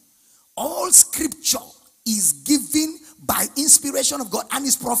doctrine. All scripture is given by inspiration of God and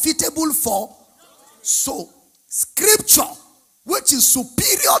is profitable for. So, scripture, which is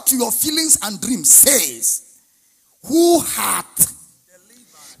superior to your feelings and dreams, says, who hath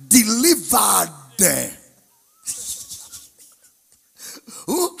delivered?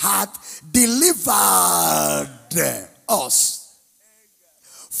 Who hath delivered us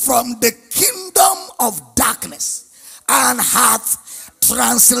from the kingdom of darkness and hath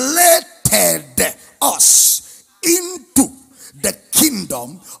translated us into the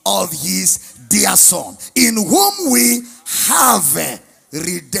kingdom of his dear Son, in whom we have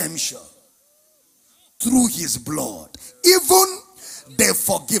redemption through his blood, even the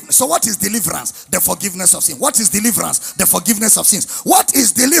forgiveness. So what is deliverance? The forgiveness of sin. What is deliverance? The forgiveness of sins. What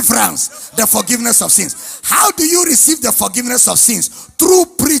is deliverance? The forgiveness of sins. How do you receive the forgiveness of sins? Through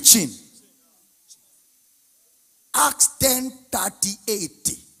preaching. Acts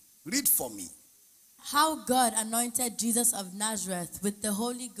 10:38. Read for me. How God anointed Jesus of Nazareth with the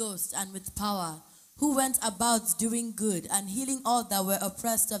Holy Ghost and with power, who went about doing good and healing all that were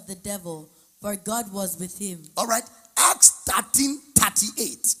oppressed of the devil, for God was with him. All right. Acts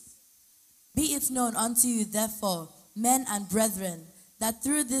 13:38. Be it known unto you, therefore, men and brethren, that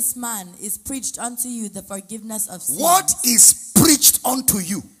through this man is preached unto you the forgiveness of sins. What is preached unto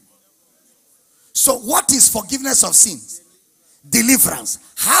you? So what is forgiveness of sins? Deliverance.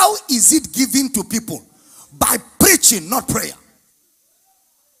 How is it given to people? By preaching, not prayer.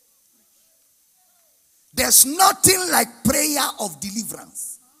 There's nothing like prayer of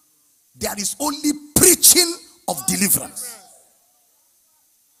deliverance. There is only preaching of deliverance.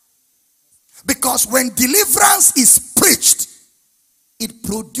 Because when deliverance is preached, it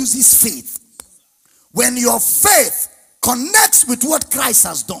produces faith. When your faith connects with what Christ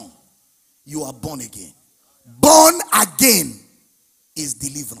has done, you are born again. Born again is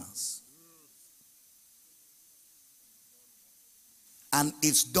deliverance. And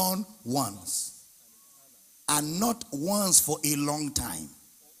it's done once. And not once for a long time.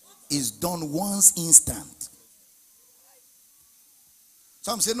 It's done once instant.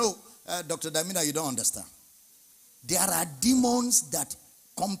 Some say, no, Dr. Damina, you don't understand. There are demons that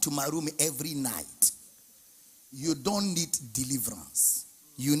come to my room every night. You don't need deliverance.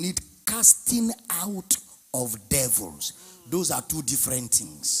 You need casting out of devils. Those are two different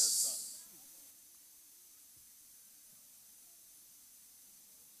things.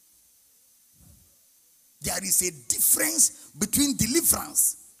 There is a difference between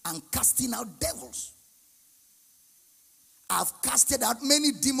deliverance and casting out devils. I've casted out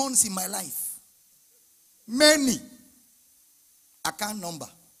many demons in my life. Many. I can't number.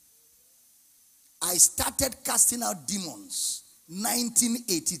 I started casting out demons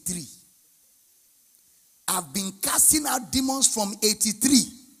 1983. I've been casting out demons from 83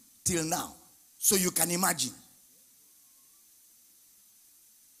 till now. So you can imagine.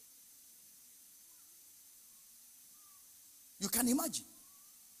 You can imagine.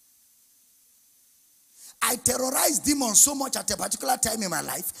 I terrorized demons so much at a particular time in my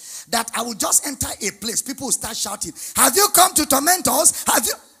life that I would just enter a place. People will start shouting, "Have you come to torment us? Have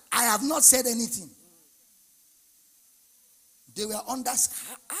you?" I have not said anything. They were under.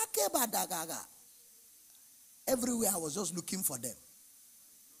 Everywhere I was just looking for them.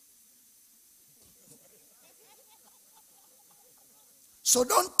 So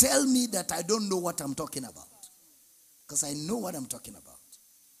don't tell me that I don't know what I'm talking about. Because I know what I'm talking about.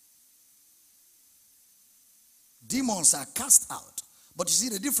 Demons are cast out. But you see,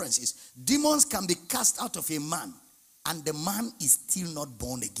 the difference is demons can be cast out of a man and the man is still not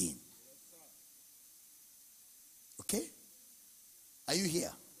born again. Okay? Are you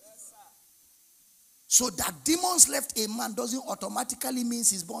here? So that demons left a man doesn't automatically mean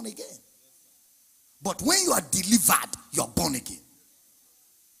he's born again. But when you are delivered, you're born again.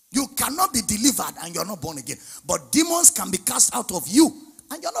 You cannot be delivered and you're not born again. But demons can be cast out of you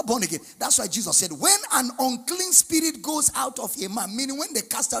and you're not born again. That's why Jesus said, when an unclean spirit goes out of a man, meaning when they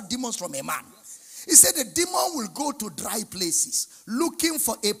cast out demons from a man, he said the demon will go to dry places, looking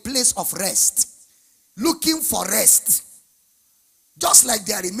for a place of rest. Looking for rest. Just like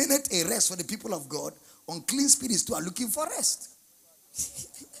there remained a rest for the people of God, unclean spirits too are looking for rest.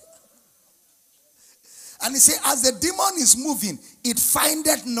 And he said, as the demon is moving, it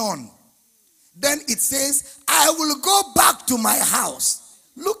findeth none. Then it says, I will go back to my house.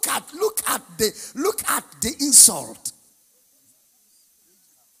 Look at the insult.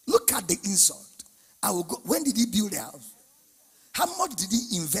 Look at the insult. I will go. When did he build the house? How much did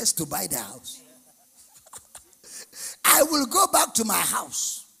he invest to buy the house? I will go back to my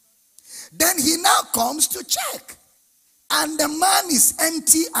house. Then he now comes to check. And the man is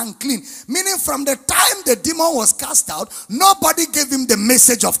empty and clean. Meaning from the time the demon was cast out, nobody gave him the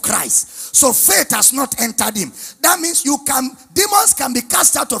message of Christ. So faith has not entered him. That means demons can be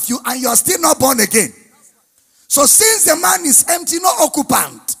cast out of you and you are still not born again. So since the man is empty, no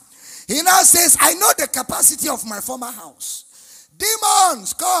occupant, he now says, I know the capacity of my former house.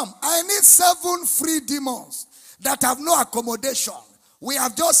 Demons, come. I need 7 free demons that have no accommodation. We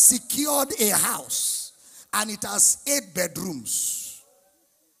have just secured a house. And it has 8 bedrooms.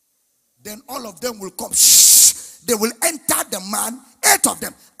 Then all of them will come. They will enter the man, 8 of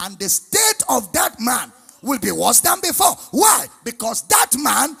them. And the state of that man will be worse than before. Why? Because that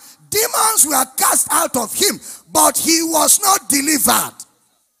man, demons were cast out of him, but he was not delivered.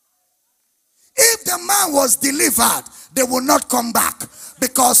 If the man was delivered, they will not come back.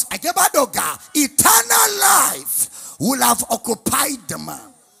 Because eternal life will have occupied the man.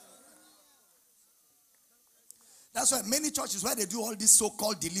 That's why many churches where they do all this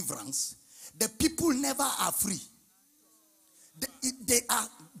so-called deliverance, the people never are free.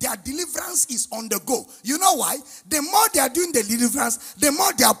 Their deliverance is on the go. You know why? The more they are doing the deliverance, the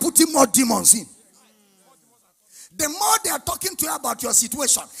more they are putting more demons in. The more they are talking to you about your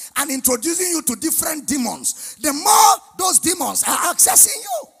situation and introducing you to different demons, the more those demons are accessing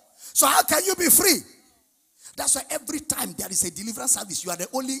you. So how can you be free? That's why every time there is a deliverance service, you are the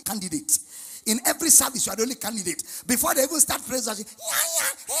only candidate. In every service, you are the only candidate. Before they even start praising,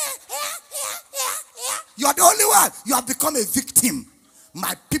 you are the only one. You have become a victim.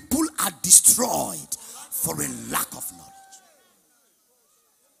 My people are destroyed for a lack of knowledge.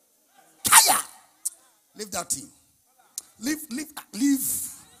 Kaya! Leave that team. Leave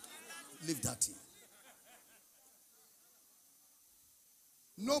that team.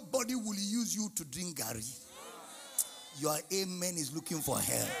 Nobody will use you to drink Gary. Your amen is looking for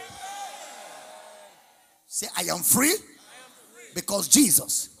help. Say, I am free because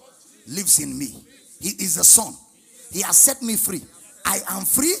Jesus lives in me. He is the Son. He has set me free. I am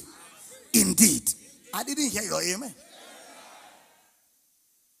free indeed. I didn't hear your amen.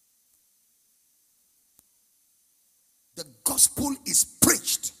 The gospel is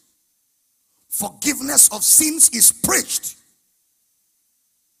preached. Forgiveness of sins is preached.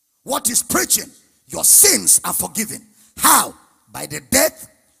 What is preaching? Your sins are forgiven. How? By the death,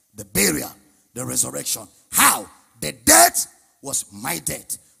 the burial, the resurrection. How? The death was my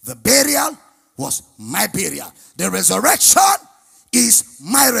death. The burial was my burial. The resurrection is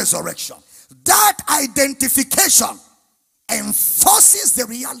my resurrection. That identification enforces the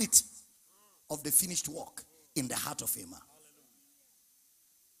reality of the finished work in the heart of a man.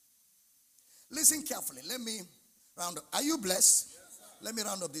 Listen carefully. Let me round up. Are you blessed? Yes, let me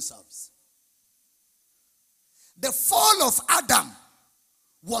round up this service. The fall of Adam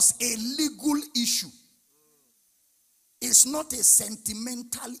was a legal issue. It's not a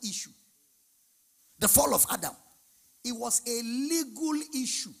sentimental issue. The fall of Adam, it was a legal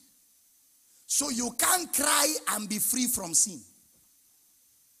issue. So you can't cry and be free from sin.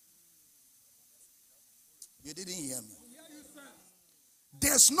 You didn't hear me.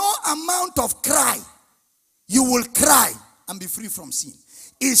 There's no amount of cry you will cry and be free from sin.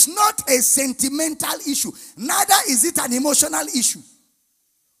 It's not a sentimental issue. Neither is it an emotional issue.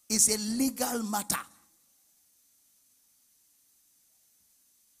 It's a legal matter.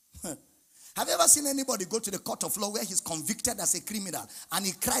 Have you ever seen anybody go to the court of law where he's convicted as a criminal and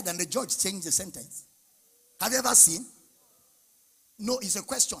he cried and the judge changed the sentence? Have you ever seen? No, it's a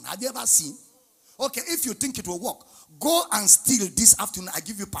question. Have you ever seen? Okay, if you think it will work, go and steal this afternoon. I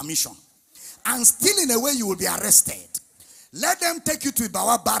give you permission. And steal in a way you will be arrested. Let them take you to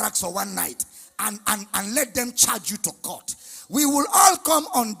Ibawa barracks for one night and let them charge you to court. We will all come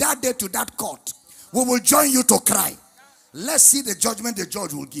on that day to that court. We will join you to cry. Let's see the judgment the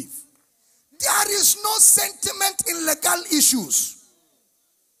judge will give. There is no sentiment in legal issues.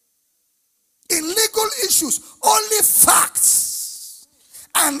 In legal issues, only facts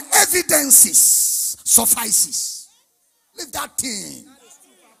and evidences suffices. Leave that thing.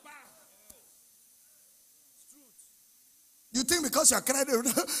 You think because you're crying,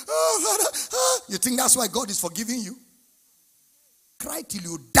 you think that's why God is forgiving you? Cry till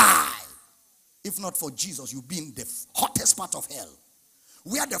you die. If not for Jesus, you'll be in the hottest part of hell.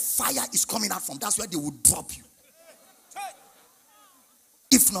 Where the fire is coming out from, that's where they will drop you.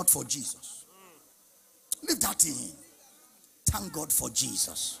 If not for Jesus. Leave that in. Thank God for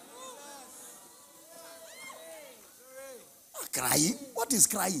Jesus. Crying? What is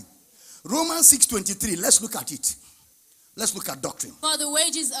crying? Romans 6:23. Let's look at it. Let's look at doctrine. For the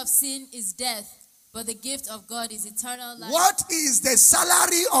wages of sin is death, but the gift of God is eternal life. What is the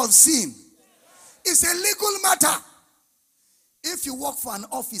salary of sin? It's a legal matter. If you work for an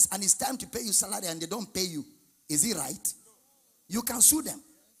office and it's time to pay you salary and they don't pay you, is it right? You can sue them.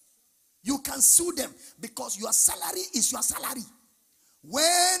 You can sue them because your salary is your salary.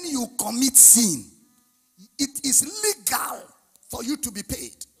 When you commit sin, it is legal for you to be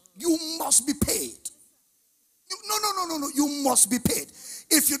paid. You must be paid. No. You must be paid.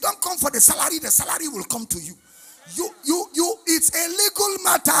 If you don't come for the salary will come to you. It's a legal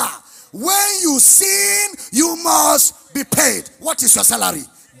matter. When you sin, you must be paid. What is your salary?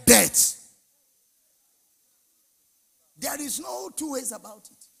 Debt. There is no two ways about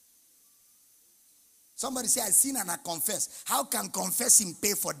it. Somebody say, I sin and I confess. How can confessing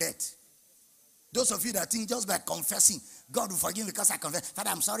pay for debt? Those of you that think just by confessing, God will forgive me because I confess. Father,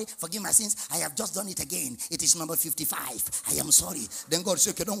 I'm sorry. Forgive my sins. I have just done it again. It is number 55. I am sorry. Then God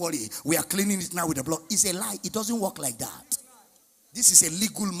says, okay, don't worry. We are cleaning it now with the blood. It's a lie. It doesn't work like that. This is a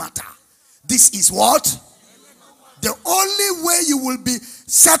legal matter. This is what? The only way you will be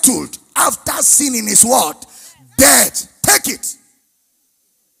settled after sinning is what? Death. Take it.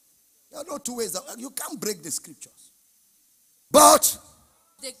 There are no two ways. You can't break the scriptures. But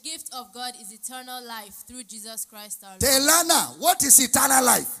the gift of God is eternal life through Jesus Christ our Lord. Telana, what is eternal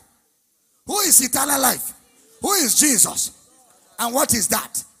life? Who is eternal life? Who is Jesus? And what is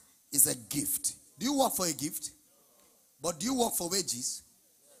that? It's a gift. Do you work for a gift? But do you work for wages?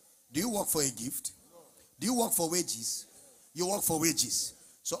 Do you work for a gift? Do you work for wages? You work for wages.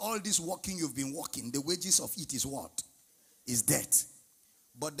 So all this working you've been working, the wages of it is what? Is death.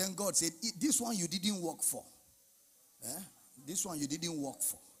 But then God said, this one you didn't work for. This one you didn't work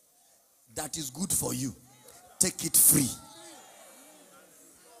for. That is good for you. Take it free.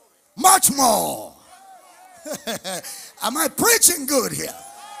 Much more. Am I preaching good here?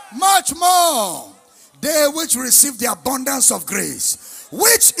 Much more. They which receive the abundance of grace,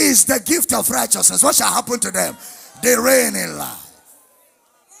 which is the gift of righteousness. What shall happen to them? They reign in life.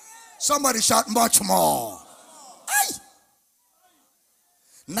 Somebody shout much more. Aye.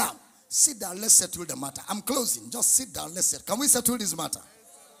 Now, sit down. Let's settle the matter. I'm closing. Just sit down. Let's settle. Can we settle this matter?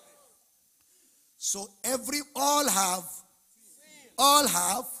 So all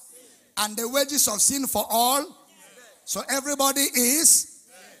have, and the wages of sin for all. So everybody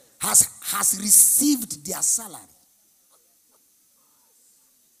has received their salary.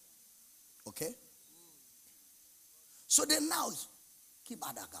 Okay? So then now,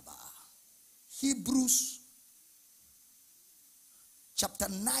 Hebrews chapter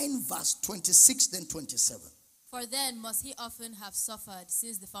 9 verse 26 then 27. For then must he often have suffered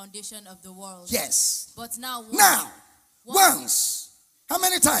since the foundation of the world. Yes. But now once. How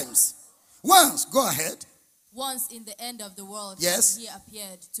many times? Once. Go ahead. Once in the end of the world, yes, he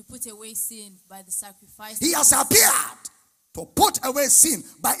appeared to put away sin by the sacrifice. He has appeared to put away sin,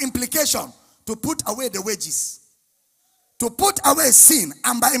 by implication, to put away the wages. To put away sin,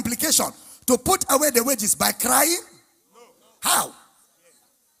 and by implication, to put away the wages by crying. How?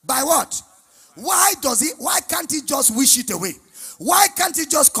 By what? Why can't he just wish it away? Why can't he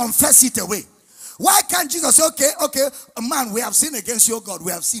just confess it away? Why can't Jesus say, okay, man, we have sinned against your God.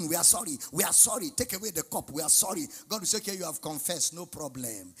 We have sinned. We are sorry. Take away the cup. We are sorry. God will say, okay, you have confessed. No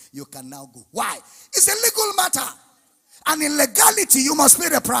problem. You can now go. Why? It's a legal matter. And in legality, you must pay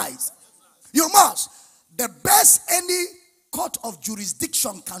the price. You must. The best any court of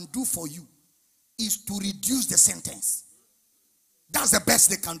jurisdiction can do for you is to reduce the sentence. That's the best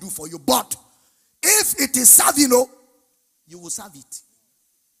they can do for you. But if it is serving, you will serve it.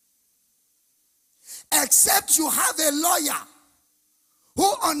 Except you have a lawyer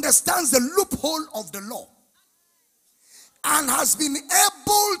who understands the loophole of the law and has been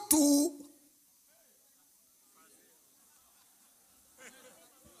able to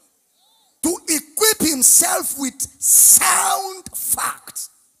equip himself with sound facts.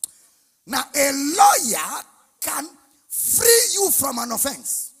 Now, a lawyer can free you from an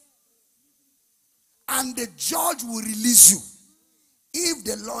offense, and the judge will release you if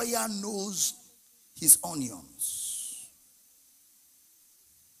the lawyer knows his onions.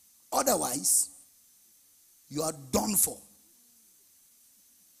 Otherwise, you are done for.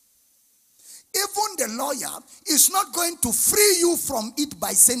 Even the lawyer is not going to free you from it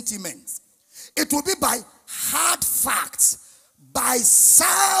by sentiment. It will be by hard facts, by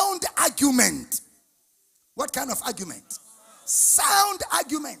sound argument. What kind of argument? Sound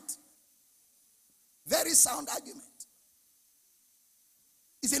argument. Very sound argument.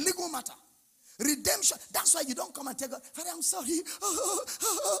 It's a legal matter. Redemption. That's why you don't come and tell God, Father, I'm sorry.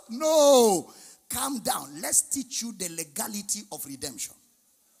 No. Calm down. Let's teach you the legality of redemption,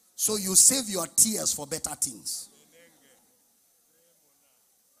 so you save your tears for better things.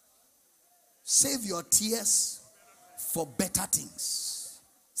 Save your tears for better things.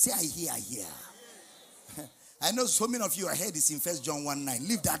 Say, I hear. I know so many of you, your head is in 1 John 1:9.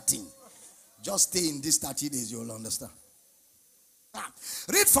 Leave that thing. Just stay in these 30 days, you'll understand.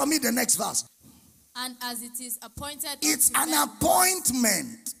 Read for me the next verse. And as it is appointed, it's an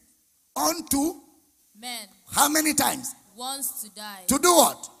appointment unto men. How many times? Once to die. To do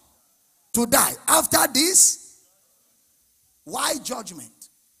what? To die. After this, why judgment?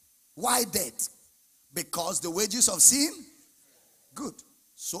 Why death? Because the wages of sin? Good.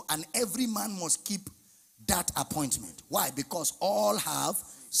 So, and every man must keep that appointment. Why? Because all have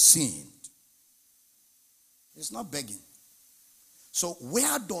sinned. It's not begging. So,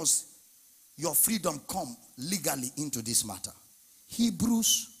 where does your freedom come legally into this matter?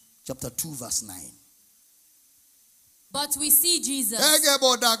 Hebrews chapter 2 verse 9. But we see Jesus,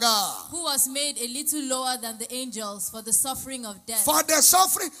 who was made a little lower than the angels for the suffering of death. For the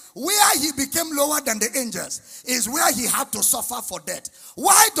suffering, where he became lower than the angels is where he had to suffer for death.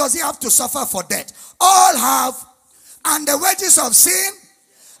 Why does he have to suffer for death? All have, and the wages of sin,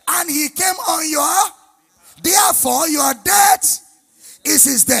 and he came on your, therefore your death is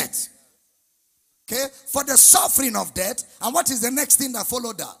his death. Okay, for the suffering of death. And what is the next thing that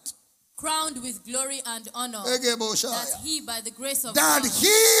followed that? Crowned with glory and honor, that he by the grace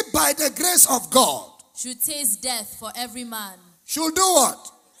of God should taste death for every man. Should do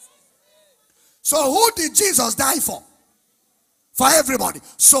what? So who did Jesus die for? For everybody.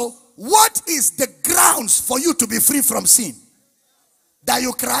 So what is the grounds for you to be free from sin? That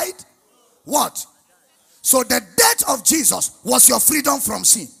you cried? What? So the death of Jesus was your freedom from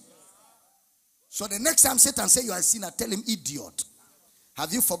sin. So the next time Satan say you are a sinner, tell him, idiot.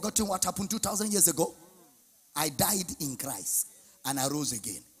 Have you forgotten what happened 2,000 years ago? I died in Christ and I rose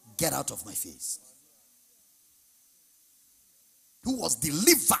again. Get out of my face. Who was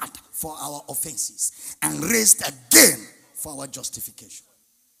delivered for our offenses and raised again for our justification.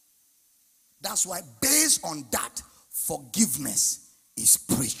 That's why based on that, forgiveness is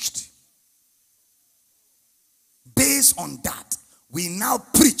preached. Based on that, we now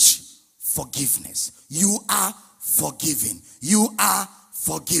preach forgiveness. You are forgiven. You are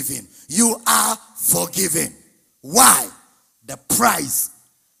forgiven. You are forgiven. Why? The price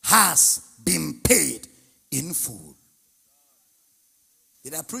has been paid in full.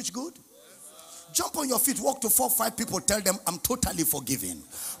 Did I preach good? Jump on your feet, walk to 4 or 5 people, tell them, I'm totally forgiven.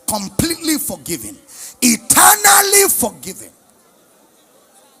 Completely forgiven. Eternally forgiven.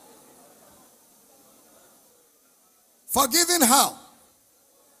 Forgiven how?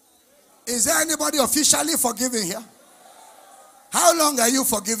 Is there anybody officially forgiven here? How long are you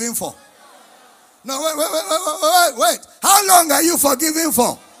forgiving for? No, wait. How long are you forgiving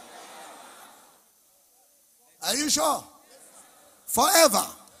for? Are you sure? Forever.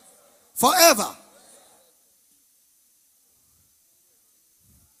 Forever.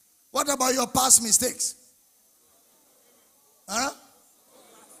 What about your past mistakes? Huh?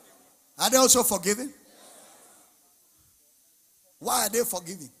 Are they also forgiven? Why are they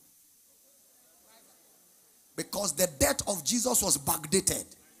forgiven? Because the death of Jesus was backdated.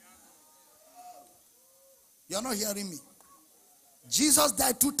 You're not hearing me. Jesus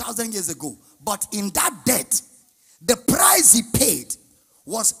died 2,000 years ago. But in that death, the price he paid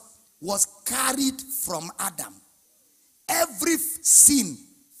was carried from Adam. Every sin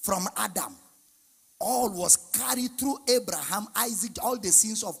from Adam, all was carried through Abraham, Isaac, all the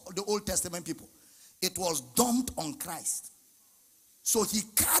sins of the Old Testament people. It was dumped on Christ. So he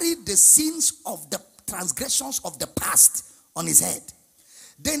carried the sins of the transgressions of the past on his head.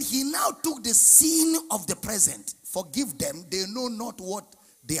 Then he now took the sin of the present. Forgive them, they know not what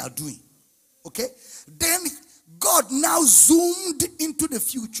they are doing. Okay? Then God now zoomed into the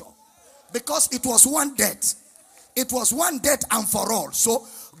future. Because it was one death. It was one death and for all. So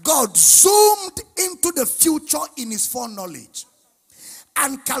God zoomed into the future in his foreknowledge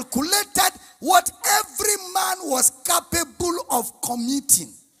and calculated what every man was capable of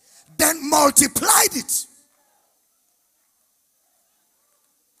committing, then multiplied it.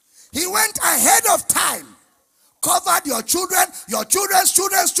 He went ahead of time, covered your children, your children's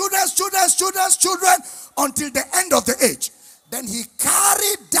children, until the end of the age. Then he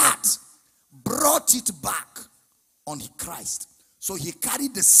carried that, brought it back on Christ. So he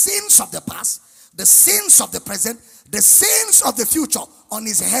carried the sins of the past, the sins of the present, the sins of the future on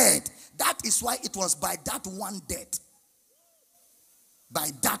his head. That is why it was by that one death.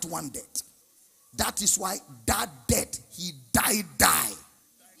 By that one death. That is why that death, he died.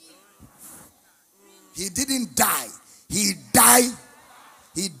 He didn't die. He died.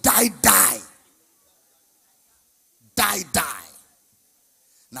 He died.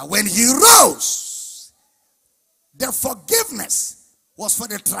 Now when he rose, the forgiveness was for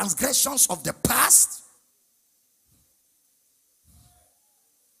the transgressions of the past,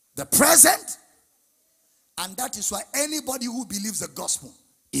 the present, and that is why anybody who believes the gospel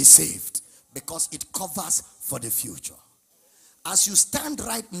is saved, because it covers for the future. As you stand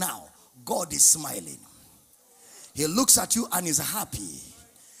right now, God is smiling. He looks at you and is happy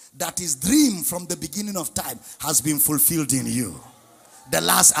that his dream from the beginning of time has been fulfilled in you. The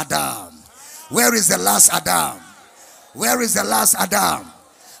last Adam. Where is the last Adam? Where is the last Adam?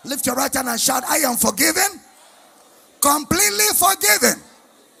 Lift your right hand and shout, I am forgiven. Completely forgiven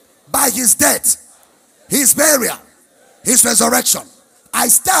by his death, his burial, his resurrection. I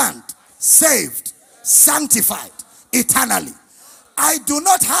stand saved, sanctified, eternally. I do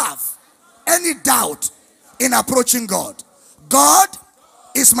not have any doubt in approaching God. God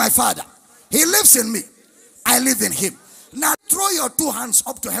is my Father. He lives in me. I live in him. Now throw your 2 hands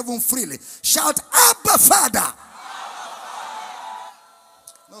up to heaven freely. Shout, Abba Father.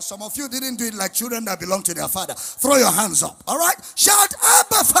 No, some of you didn't do it like children that belong to their father. Throw your hands up. All right? Shout,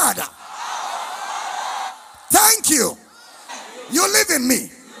 Abba Father. Thank you. You live in me.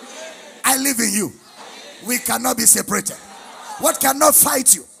 I live in you. We cannot be separated. What cannot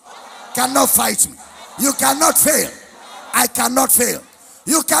fight you cannot fight me. You cannot fail. I cannot fail.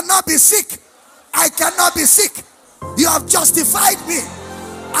 You cannot be sick. I cannot be sick. You have justified me.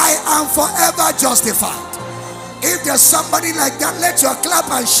 I am forever justified. If there's somebody like that, let your clap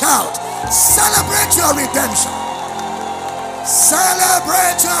and shout. Celebrate your redemption.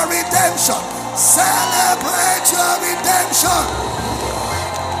 Celebrate your redemption. Celebrate your redemption.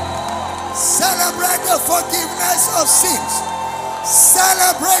 Celebrate the forgiveness of sins.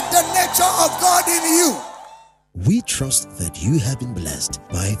 Celebrate the nature of God in you. We trust that you have been blessed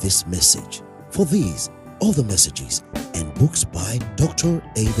by this message. For these, other messages, and books by Dr.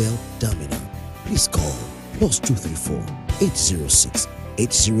 Abel Damina, please call +234 806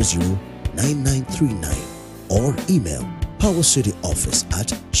 800 9939 or email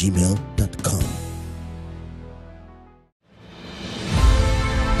powercityoffice@gmail.com.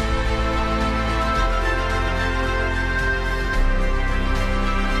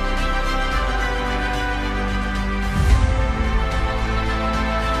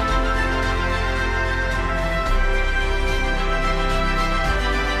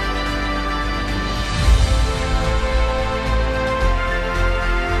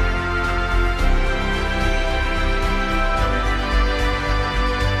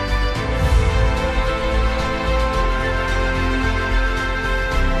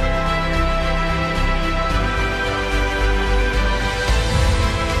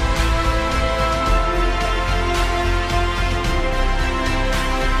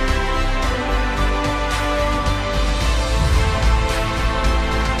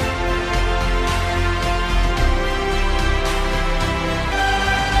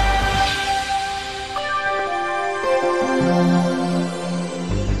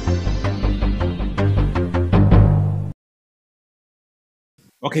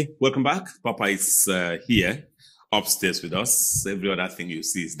 Okay, welcome back. Papa is here upstairs with us. Every other thing you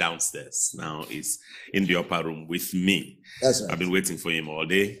see is downstairs. Now he's in the upper room with me. That's right. I've been waiting for him all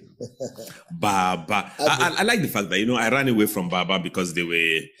day. Baba. I like the fact that, I ran away from Baba because they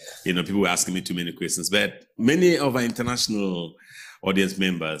were, people were asking me too many questions. But many of our international audience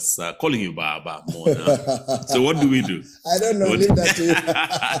members are calling you Baba more now. So what do we do? I don't know. Leave that to you.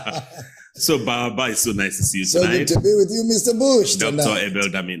 So Baba, it's so nice to see you so tonight. Good to be with you, Mr. Bush. Dr. Abel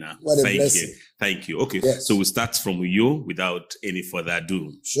Damina. What a Thank blessing. you. Thank you. Okay, yes. So we start from you without any further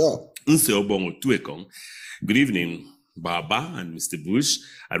ado. Sure. Good evening, Baba and Mr. Bush.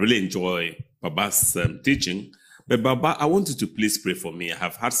 I really enjoy Baba's teaching. But Baba, I want you to please pray for me. I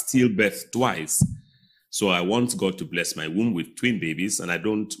have had stillbirth twice. So I want God to bless my womb with twin babies, and I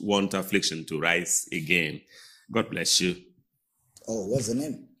don't want affliction to rise again. God bless you. Oh, what's the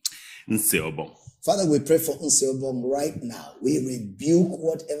name? Nseobong. Father, we pray for Nseobong right now. We rebuke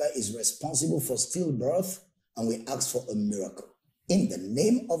whatever is responsible for stillbirth, and we ask for a miracle. In the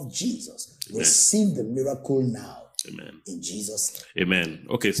name of Jesus, Amen. Receive the miracle now. Amen. In Jesus' name. Amen.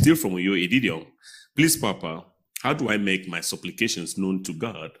 Okay, still from you, Edidion. Please, Papa, how do I make my supplications known to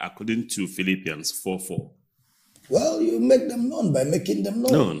God according to Philippians 4:4? Well, you make them known by making them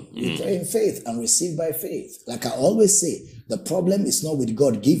known. You pray in faith and receive by faith. Like I always say, the problem is not with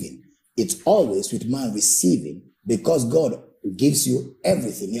God giving. It's always with man receiving, because God gives you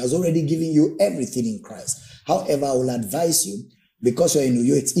everything. He has already given you everything in Christ. However, I will advise you, because you're in New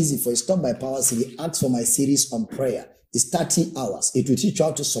York, it's easy for you. Stop by Power City, ask for my series on prayer. It's 30 hours. It will teach you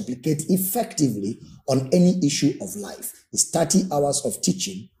how to supplicate effectively on any issue of life. It's 30 hours of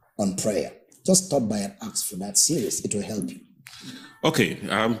teaching on prayer. Just stop by and ask for that series. It will help you. Okay.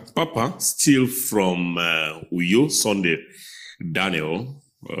 Papa, still from Uyo, Sunday, Daniel,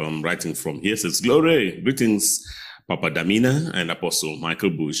 writing from here, says, Glory, greetings, Papa Damina and Apostle Michael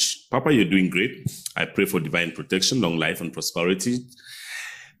Bush. Papa, you're doing great. I pray for divine protection, long life, and prosperity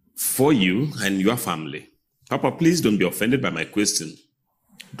for you and your family. Papa, please don't be offended by my question.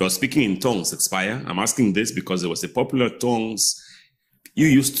 Does speaking in tongues expire? I'm asking this because there was a popular tongues you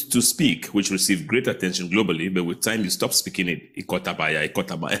used to speak, which received great attention globally, but with time you stopped speaking it. Ikotabaya.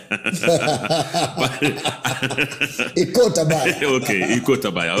 Ikotabaya. Okay,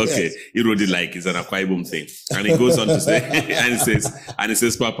 Ikotabaya. Okay, yes. He wrote it like it's an Akwa Ibom thing. And he goes on to say, and he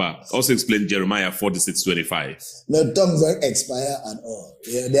says, Papa, also explain Jeremiah 46:25. No, tongues don't expire at all.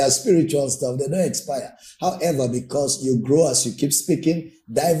 Yeah, they are spiritual stuff. They don't expire. However, because you grow as you keep speaking,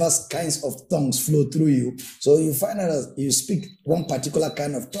 diverse kinds of tongues flow through you. So you find out that you speak one particular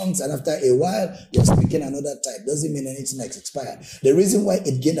kind of tongues, and after a while, you're speaking another type. Doesn't mean anything like expired. The reason why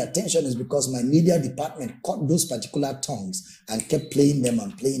it gained attention is because my media department caught those particular tongues and kept playing them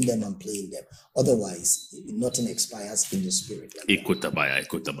and playing them and playing them. Otherwise, nothing expires in the spirit. Ikotabaya.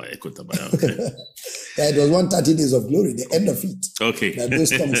 Okay. Yeah, it was 130 days of glory, the end of it. Okay. That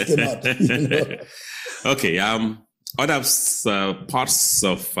those tongues came out. Okay. Other parts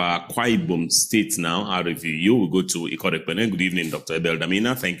of Akwa Ibom State now are review. We'll go to Ikorekpene. Good evening, Dr. Abel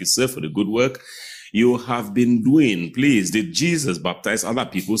Damina. Thank you, sir, for the good work you have been doing. Please, did Jesus baptize other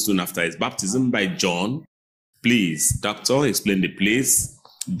people soon after his baptism by John? Please, doctor, explain the place.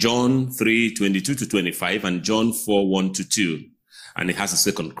 John 3:22-25 and John 4:1-2. And he has a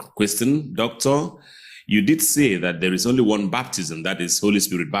second question. Doctor, you did say that there is only one baptism, that is Holy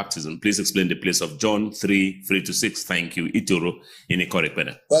Spirit baptism. Please explain the place of John 3:3-6. Thank you. Itoro in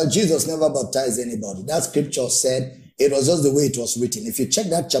Ikorekpene. Well, Jesus never baptized anybody. That scripture said it was just the way it was written. If you check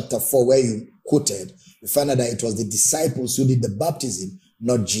that chapter 4 where you quoted, you find out that it was the disciples who did the baptism,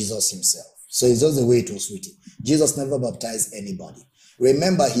 not Jesus himself. So it's just the way it was written. Jesus never baptized anybody.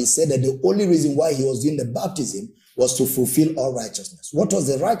 Remember, he said that the only reason why he was doing the baptism was to fulfill all righteousness. What was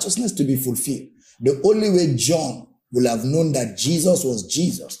the righteousness to be fulfilled? The only way John will have known that Jesus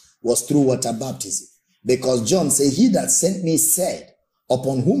was through water baptism. Because John said, he that sent me said,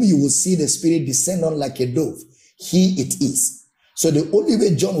 upon whom you will see the Spirit descend on like a dove, he it is. So the only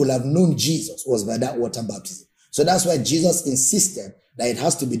way John will have known Jesus was by that water baptism. So that's why Jesus insisted that it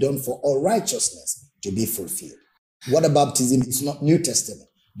has to be done for all righteousness to be fulfilled. Water baptism is not New Testament.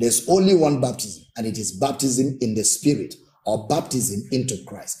 There's only one baptism, and it is baptism in the Spirit, or baptism into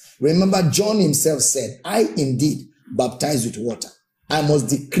Christ. Remember, John himself said, I indeed baptize with water. I must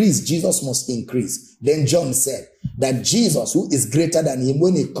decrease, Jesus must increase. Then John said that Jesus, who is greater than him,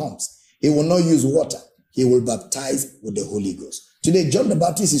 when he comes, he will not use water. He will baptize with the Holy Ghost. Today, John the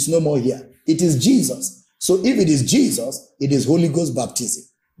Baptist is no more here. It is Jesus. So if it is Jesus, it is Holy Ghost baptism.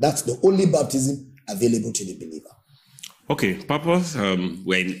 That's the only baptism available to the believer. Okay, Papa,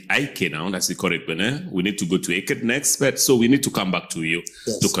 we're in IK now, that's the correct one. We need to go to IK next, but so we need to come back to you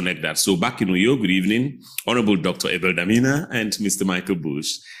to connect that. So back in Uyo, good evening, Honorable Dr. Abel Damina and Mr. Michael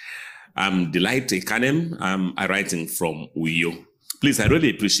Bush. I'm delighted, Kanem. I'm writing from Uyo. Please, I really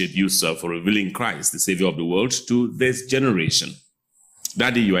appreciate you, sir, for revealing Christ, the Savior of the world, to this generation.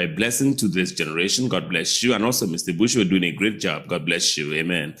 Daddy, you are a blessing to this generation. God bless you. And also, Mr. Bush, you're doing a great job. God bless you.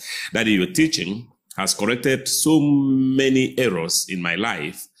 Amen. Daddy, your teaching has corrected so many errors in my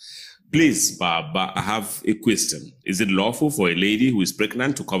life. Please, Baba, I have a question. Is it lawful for a lady who is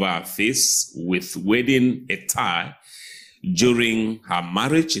pregnant to cover her face with wedding attire during her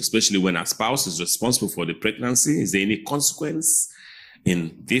marriage, especially when her spouse is responsible for the pregnancy? Is there any consequence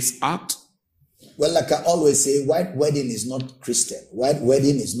in this act? Well, like I always say, white wedding is not Christian. White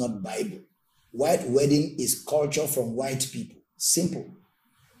wedding is not Bible. White wedding is culture from white people. Simple.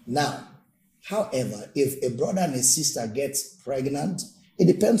 Now, however, if a brother and a sister gets pregnant, it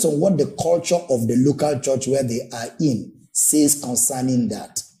depends on what the culture of the local church where they are in says concerning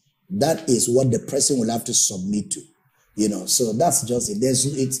that. That is what the person will have to submit to. You know, so that's just it.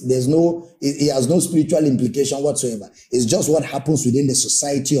 It has no spiritual implication whatsoever. It's just what happens within the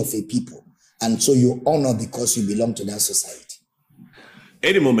society of a people. And so you honor because you belong to that society.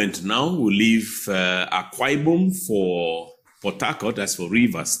 Any moment now, we'll leave Akwa Ibom for Port Harcourt, that's for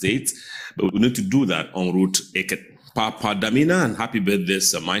River State. But we need to do that en route. Papa Damina, and happy birthday,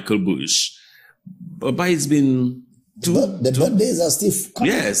 Sir Michael Bush. But it's been the birthdays are still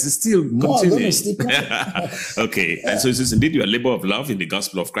coming. Yes, it's still continuing. Okay, and so it is indeed your labor of love in the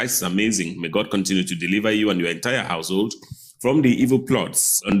gospel of Christ is amazing. May God continue to deliver you and your entire household from the evil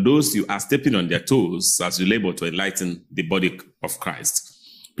plots and those you are stepping on their toes as you labor to enlighten the body of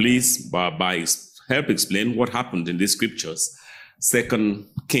Christ. Please, Baba, help explain what happened in these scriptures. 2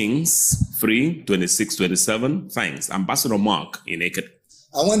 Kings 3, 26, 27. Thanks. Ambassador Mark in Naked.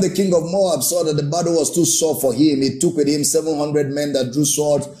 And when the king of Moab saw that the battle was too sore for him, he took with him 700 men that drew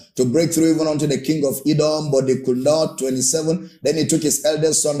swords to break through even unto the king of Edom, but they could not. 27. Then he took his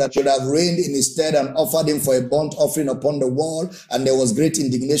eldest son that should have reigned in his stead and offered him for a burnt offering upon the wall. And there was great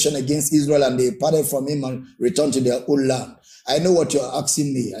indignation against Israel, and they parted from him and returned to their own land. I know what you're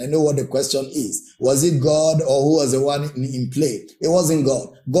asking me. I know what the question is. Was it God or who was the one in play? It wasn't God.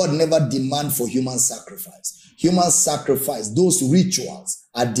 God never demands for human sacrifice. Human sacrifice, those rituals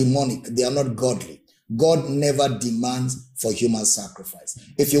are demonic. They are not godly. God never demands for human sacrifice.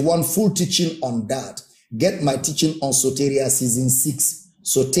 If you want full teaching on that, get my teaching on Soteria season 6.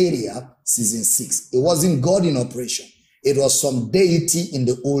 Soteria season 6. It wasn't God in operation. It was some deity in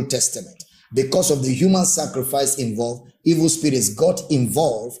the Old Testament. Because of the human sacrifice involved, evil spirits got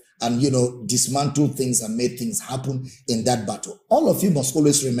involved and, dismantled things and made things happen in that battle. All of you must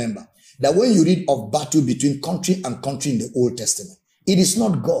always remember that when you read of battle between country and country in the Old Testament, it is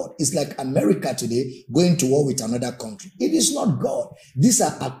not God. It's like America today going to war with another country. It is not God. These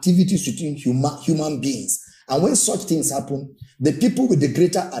are activities between human beings. And when such things happen, the people with the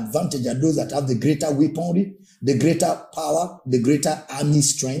greater advantage are those that have the greater weaponry, the greater power, the greater army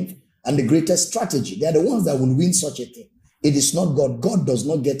strength, and the greatest strategy. They are the ones that will win such a thing. It is not God. God does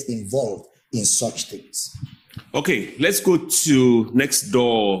not get involved in such things. Okay, let's go to next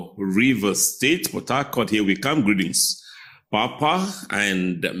door, River State, Port Harcourt. Here we come. Greetings, Papa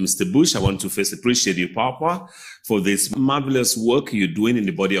and Mr. Bush. I want to first appreciate you, Papa, for this marvelous work you're doing in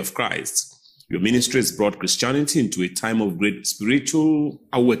the body of Christ. Your ministry has brought Christianity into a time of great spiritual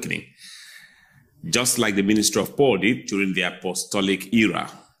awakening, just like the ministry of Paul did during the apostolic era.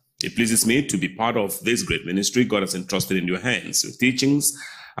 It pleases me to be part of this great ministry God has entrusted in your hands. Your teachings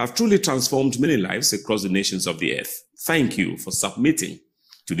have truly transformed many lives across the nations of the earth. Thank you for submitting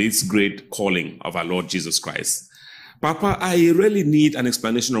to this great calling of our Lord Jesus Christ. Papa, I really need an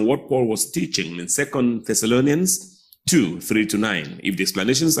explanation on what Paul was teaching in 2 Thessalonians 2, 3-9. If the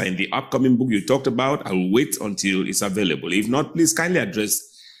explanations are in the upcoming book you talked about, I will wait until it's available. If not, please kindly address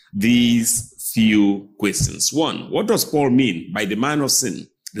these few questions. 1, what does Paul mean by the man of sin,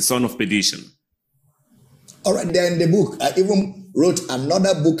 the son of perdition? All right, there in the book, I even wrote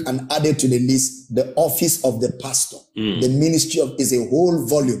another book and added to the list, The Office of the Pastor. The ministry of is a whole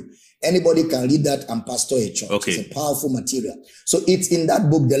volume. Anybody can read that and pastor a church. Okay. It's a powerful material. So it's in that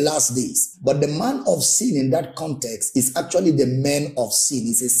book, The Last Days. But the man of sin in that context is actually the man of sin.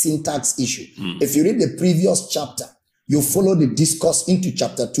 It's a syntax issue. If you read the previous chapter, you follow the discourse into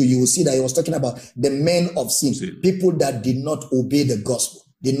chapter 2, you will see that he was talking about the men of sin, people that did not obey the gospel,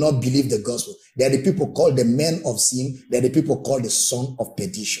 did not believe the gospel. They are the people called the men of sin. They are the people called the son of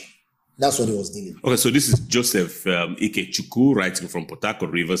perdition. That's what he was dealing with. Okay, so this is Joseph Ikechukwu writing from Port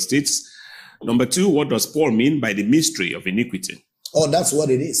Harcourt, River State. Number 2, what does Paul mean by the mystery of iniquity? Oh, that's what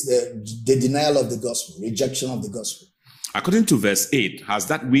it is. The denial of the gospel, rejection of the gospel. According to verse 8, has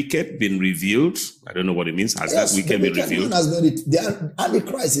that wicked been revealed? I don't know what it means. Has that wicked been revealed? The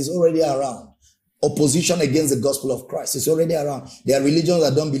Antichrist is already around. Opposition against the gospel of Christ is already around. There are religions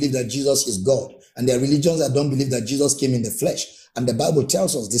that don't believe that Jesus is God. And there are religions that don't believe that Jesus came in the flesh. And the Bible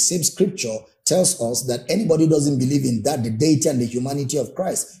tells us, the same scripture tells us that anybody who doesn't believe in that, the deity and the humanity of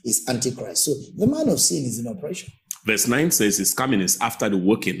Christ, is Antichrist. So the man of sin is in operation. Verse 9 says his coming is after the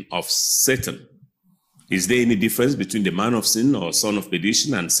working of Satan. Is there any difference between the man of sin or son of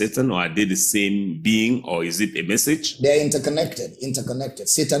perdition and Satan, or are they the same being, or is it a message? They're interconnected.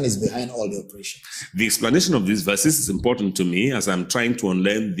 Satan is behind all the operations. The explanation of these verses is important to me as I'm trying to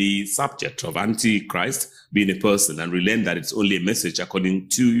unlearn the subject of Antichrist being a person and relearn that it's only a message according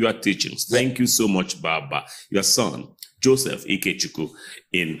to your teachings. Thank you so much, Baba. Your son, Joseph Ikechukwu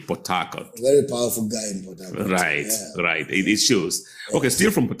in Port Harcourt. Very powerful guy in Port Harcourt. Right, right. It shows. Okay,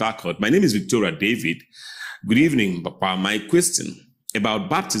 still from Port Harcourt. My name is Victoria David. Good evening, Papa. My question about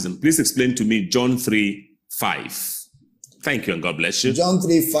baptism. Please explain to me John 3:5. Thank you and God bless you. John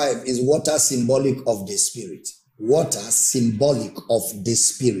 3:5 is water symbolic of the Spirit. Water symbolic of the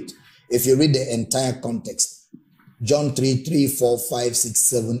Spirit. If you read the entire context, John 3, 4, 5, 6,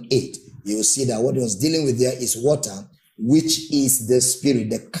 7, 8, you will see that what he was dealing with there is water, which is the Spirit.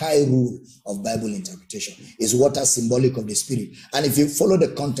 The Kai rule of Bible interpretation is water symbolic of the Spirit. And if you follow the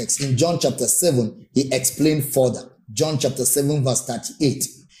context, in John chapter 7, he explained further. John chapter 7 verse 38.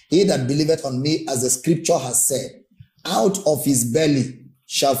 He that believeth on me, as the scripture has said, out of his belly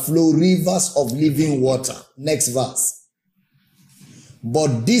shall flow rivers of living water. Next verse.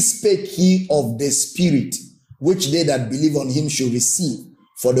 But this spake he of the Spirit, which they that believe on him should receive.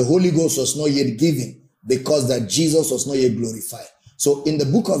 For the Holy Ghost was not yet given, because that Jesus was not yet glorified. So in the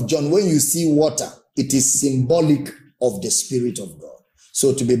book of John, when you see water, it is symbolic of the Spirit of God.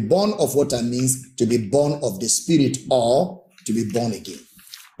 So to be born of water means to be born of the Spirit, or to be born again.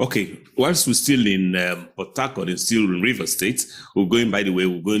 Okay, whilst we're still in Port Harcourt and still in River State, we're going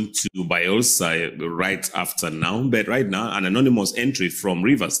to Bayelsa right after now. But right now, an anonymous entry from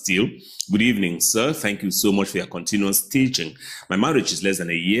River Steel. Good evening, sir. Thank you so much for your continuous teaching. My marriage is less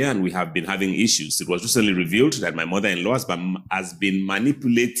than a year and we have been having issues. It was recently revealed that my mother-in-law has been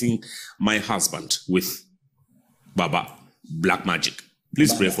manipulating my husband with Baba, black magic.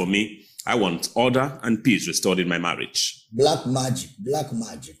 Please pray for me. I want order and peace restored in my marriage. Black magic.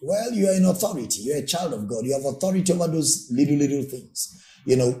 Well, you are in authority. You're a child of God. You have authority over those little things.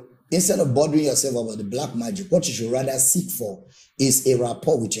 You know, instead of bothering yourself about the black magic, what you should rather seek for is a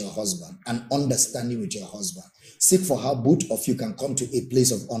rapport with your husband, an understanding with your husband. Seek for how both of you can come to a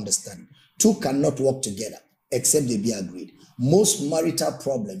place of understanding. Two cannot work together except they be agreed. Most marital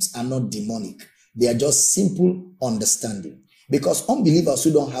problems are not demonic. They are just simple understanding. Because unbelievers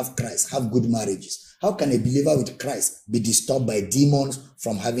who don't have Christ have good marriages. How can a believer with Christ be disturbed by demons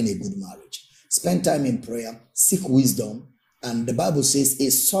from having a good marriage? Spend time in prayer, seek wisdom, and the Bible says a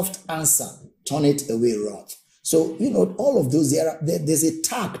soft answer turneth away wrath. So, you know, all of those, there's a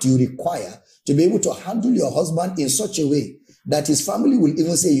tact you require to be able to handle your husband in such a way that his family will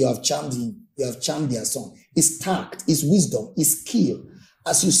even say you have charmed him, you have charmed their son. It's tact, it's wisdom, it's skill.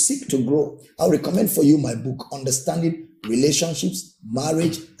 As you seek to grow, I'll recommend for you my book, Understanding Relationships,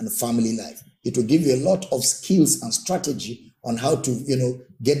 Marriage, and Family Life. It will give you a lot of skills and strategy on how to, you know,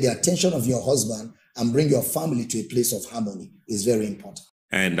 get the attention of your husband and bring your family to a place of harmony. It's very important.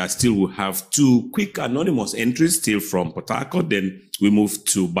 And I still will have two quick anonymous entries still from Port Harcourt. Then we move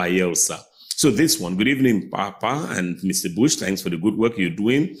to Bayelsa. So this one, good evening, Papa and Mr. Bush. Thanks for the good work you're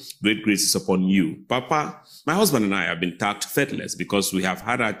doing. Great grace is upon you. Papa, my husband and I have been tagged faithless because we have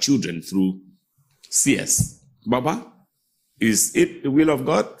had our children through CS. Baba, is it the will of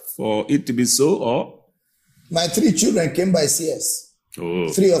God for it to be so, or? My 3 children came by CS. Oh.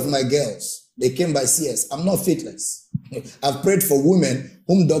 3 of my girls, they came by CS. I'm not faithless. I've prayed for women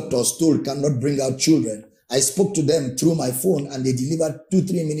whom doctors told cannot bring out children. I spoke to them through my phone and they delivered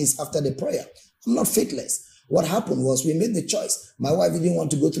 2-3 minutes after the prayer. I'm not faithless. What happened was we made the choice. My wife didn't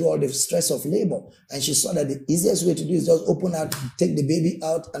want to go through all the stress of labor. And she saw that the easiest way to do is just open out, take the baby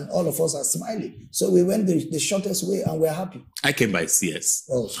out, and all of us are smiling. So we went the shortest way and we're happy. I came by CS.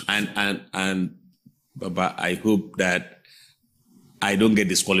 Oh. And Baba, I hope that I don't get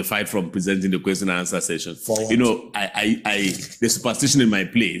disqualified from presenting the question and answer session. You know, the superstition in my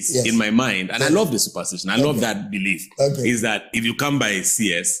place, yes, in my mind, and I love the superstition. I love that belief. Is that if you come by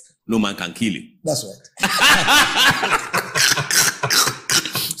CS, no man can kill you. That's right.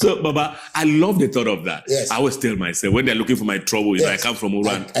 So, Baba, I love the thought of that. Yes. I always tell myself, when they're looking for my trouble, you know, I come from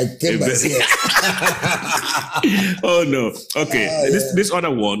Iram. I tell myself. Oh, no. Okay. This other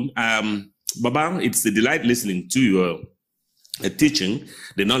one, Baba, it's a delight listening to your teaching.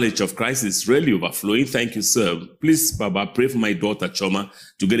 The knowledge of Christ is really overflowing. Thank you, sir. Please, Baba, pray for my daughter, Choma,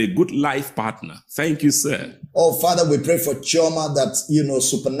 to get a good life partner. Thank you, sir. Oh, Father, we pray for Choma that,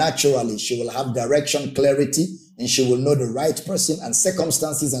 supernaturally she will have direction, clarity, and she will know the right person, and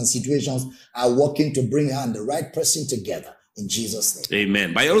circumstances and situations are working to bring her and the right person together. In Jesus' name.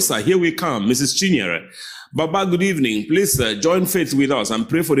 Amen. Bayelsa, here we come. Mrs. Chinyere. Baba, good evening. Please join faith with us and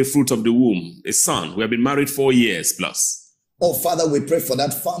pray for the fruit of the womb, a son. We have been married 4 years plus. Oh, Father, we pray for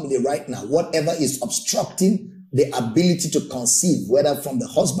that family right now. Whatever is obstructing the ability to conceive, whether from the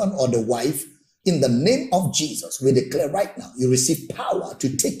husband or the wife, in the name of Jesus, we declare right now, you receive power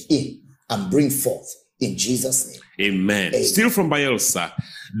to take in and bring forth in Jesus' name. Amen. Still from Bayelsa,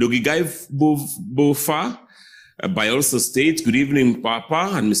 Dogigai Bofa, Bayelsa State. Good evening,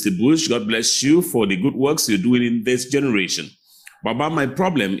 Papa and Mr. Bush. God bless you for the good works you're doing in this generation. Baba, my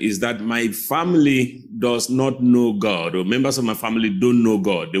problem is that my family does not know God, or members of my family don't know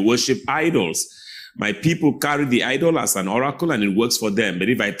God. They worship idols. My people carry the idol as an oracle and it works for them. But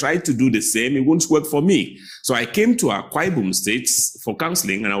if I try to do the same, it won't work for me. So I came to Akwa Ibom State for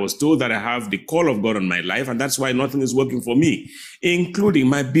counseling, and I was told that I have the call of God on my life, and that's why nothing is working for me, including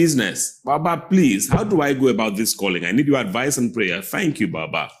my business. Baba, please, how do I go about this calling? I need your advice and prayer. Thank you,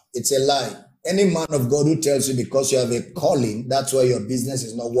 Baba. It's a lie. Any man of God who tells you because you have a calling, that's why your business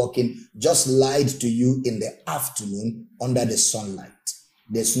is not working, just lied to you in the afternoon under the sunlight.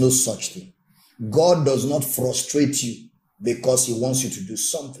 There's no such thing. God does not frustrate you because he wants you to do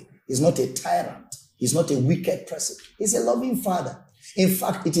something. He's not a tyrant. He's not a wicked person. He's a loving father. In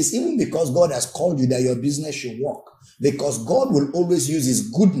fact, it is even because God has called you that your business should work. Because God will always use his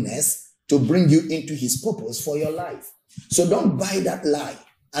goodness to bring you into his purpose for your life. So don't buy that lie.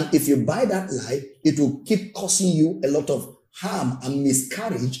 And if you buy that lie, it will keep causing you a lot of harm and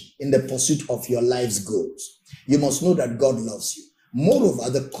miscarriage in the pursuit of your life's goals. You must know that God loves you. Moreover,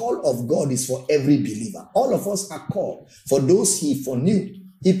 the call of God is for every believer. All of us are called. For those he foreknew,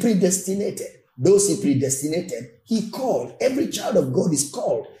 he predestinated. Those he predestinated, he called. Every child of God is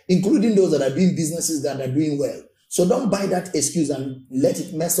called, including those that are doing businesses that are doing well. So don't buy that excuse and let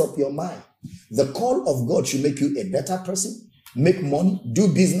it mess up your mind. The call of God should make you a better person. Make money, do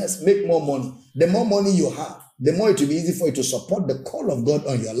business, make more money. The more money you have, the more it will be easy for you to support the call of God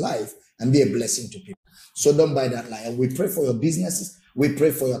on your life and be a blessing to people. So don't buy that lie. And we pray for your businesses. We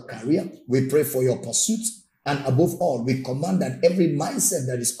pray for your career. We pray for your pursuits. And above all, we command that every mindset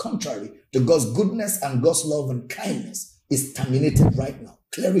that is contrary to God's goodness and God's love and kindness is terminated right now.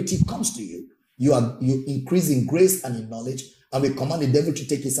 Clarity comes to you. You increase in grace and in knowledge. And we command the devil to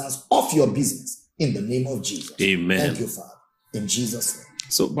take his hands off your business in the name of Jesus. Amen. Thank you, Father. In Jesus' name.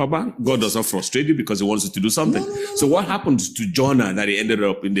 So, Baba, God does not frustrate you because he wants you to do something. No. So what happened to Jonah that he ended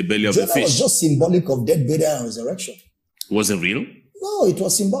up in the belly of the fish? Jonah was just symbolic of death, burial, and resurrection. Was it real? No, it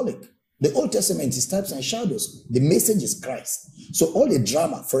was symbolic. The Old Testament is types and shadows. The message is Christ. So all the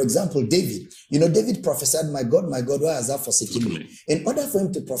drama, for example, David, David prophesied, my God, why has that forsaken me? In order for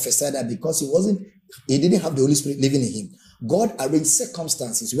him to prophesy that, because he didn't have the Holy Spirit living in him, God arranged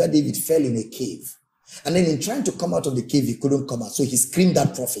circumstances where David fell in a cave. And then in trying to come out of the cave, he couldn't come out. So he screamed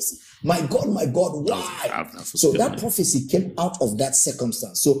that prophecy. My God, why? So that prophecy came out of that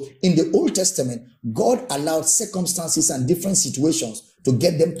circumstance. So in the Old Testament, God allowed circumstances and different situations to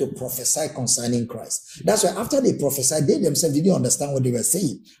get them to prophesy concerning Christ. That's why after they prophesied, they themselves didn't understand what they were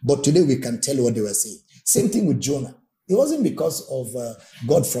saying. But today we can tell what they were saying. Same thing with Jonah. It wasn't because of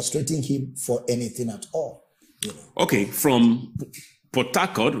God frustrating him for anything at all. Okay, from Port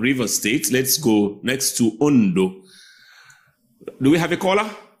Harcourt, River State, let's go next to Ondo. Do we have a caller?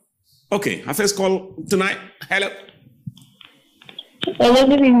 Okay, our first call tonight. Hello. Hello,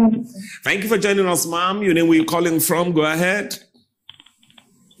 good evening. Thank you for joining us, ma'am. Your name, where you calling from? Go ahead.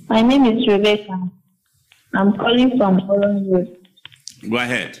 My name is Rebecca. I'm calling from Orange Road. Go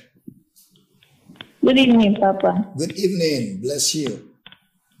ahead. Good evening, Papa. Good evening. Bless you.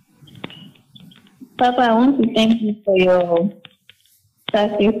 Papa, I want to thank you for your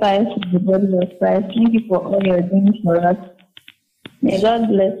sacrifice to the body of Christ. Thank you for all you're doing for us. May God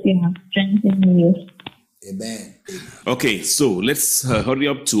bless you and strengthen you. Amen. Okay, so let's hurry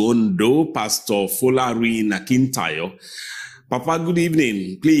up to Ondo. Pastor Folari Nakintayo. Papa, good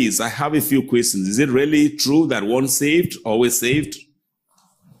evening. Please, I have a few questions. Is it really true that once saved, always saved?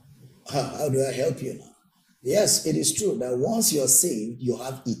 How do I help you now? Yes, it is true that once you're saved, you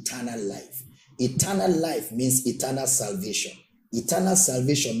have eternal life. Eternal life means eternal salvation. Eternal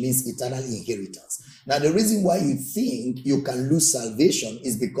salvation means eternal inheritance. Now, the reason why you think you can lose salvation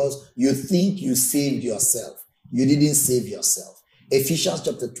is because you think you saved yourself. You didn't save yourself. Ephesians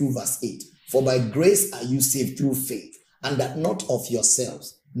chapter 2 verse 8. For by grace are you saved through faith, and that not of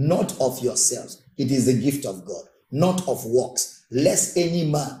yourselves, not of yourselves. It is the gift of God, not of works, lest any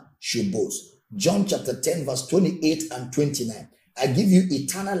man should boast. John chapter 10 verse 28 and 29. I give you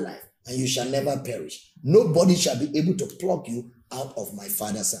eternal life, and you shall never perish. Nobody shall be able to pluck you out of my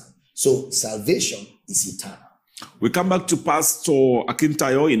Father's hand. So salvation is eternal. We come back to Pastor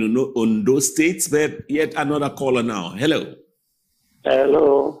Akintayo in Ondo State, but yet another caller now. Hello.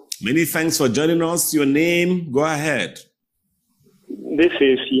 Hello. Many thanks for joining us. Your name, go ahead. This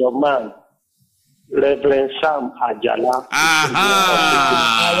is your man, Reverend Sam Ajala.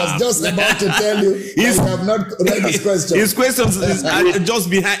 I was just about to tell you, you have not read his question. His question is just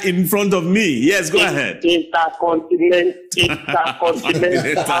behind, in front of me. Yes, go ahead.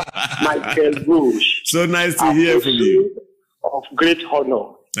 Intercontinental Michael Bush. So nice to hear from you. Of great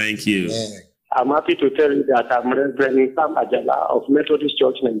honor. Thank you. Yeah. I'm happy to tell you that I'm Reverend Sam Ajala of Methodist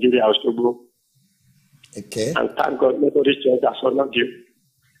Church Nigeria, Osogbo. Okay. And thank God Methodist Church has honored you.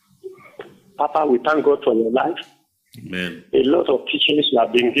 Papa, we thank God for your life. Amen. A lot of teachings you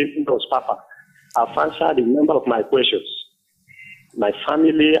have been giving us, Papa. I've answered a number of my questions. My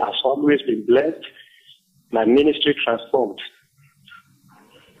family has always been blessed. My ministry transformed.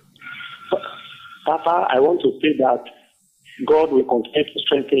 Papa, I want to say that God will continue to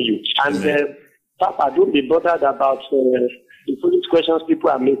strengthen you. And Papa, don't be bothered about the foolish questions people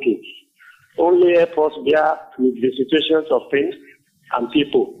are making. Only help us bear with the situations of things and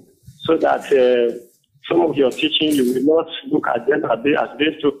people, so that some of your teaching, you will not look at them as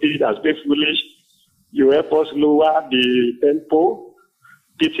being stupid, as being foolish. You help us lower the tempo,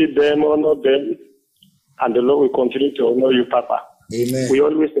 pity them, honor them, and the Lord will continue to honor you, Papa. Amen. We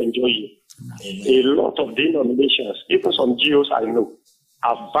always enjoy you. Amen. A lot of denominations, even some GOs I know,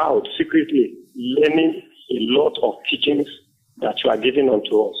 have vowed secretly, learning a lot of teachings that you are giving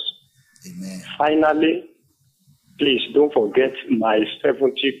unto us. Amen. Finally, please don't forget my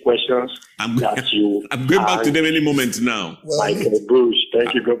 70 questions that you I'm going back to them any moment now. Michael Bush.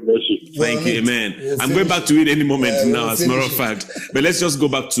 Thank you. God bless you. Thank you. Amen. I'm going back to it any moment now, as a matter of fact. But let's just go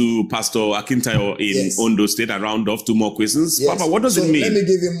back to Pastor Akintayo in Ondo State and round off two more questions. Yes. Papa, what does it mean? Let me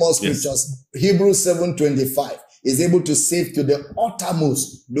give you more scriptures. Yes. Hebrews 7:25 is able to save to the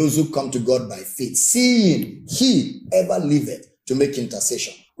uttermost those who come to God by faith, seeing he ever liveth to make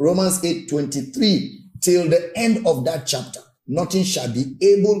intercession. Romans 8:23 till the end of that chapter, nothing shall be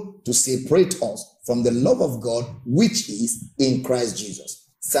able to separate us from the love of God, which is in Christ Jesus.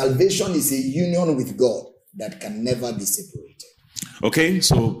 Salvation is a union with God that can never be separated. Okay,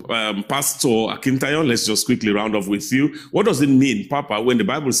 so Pastor Akintayo, let's just quickly round off with you. What does it mean, Papa, when the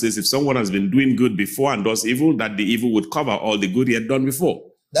Bible says if someone has been doing good before and does evil, that the evil would cover all the good he had done before?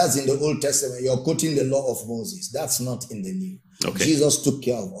 That's in the Old Testament. You're quoting the law of Moses. That's not in the New. Okay. Jesus took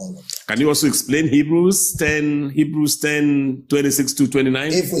care of all of that. Can you also explain Hebrews 10, 26 to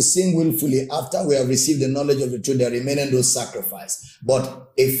 29? If we sin willfully after we have received the knowledge of the truth, there remain no sacrifice,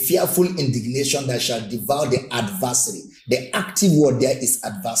 but a fearful indignation that shall devour the adversary. The active word there is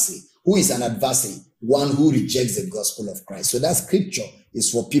adversary. Who is an adversary? One who rejects the gospel of Christ. So that scripture is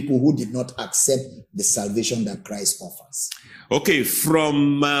for people who did not accept the salvation that Christ offers. Okay,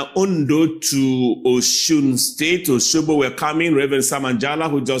 from Ondo to Osun State, Osogbo, we're coming. Reverend Sam Ajala,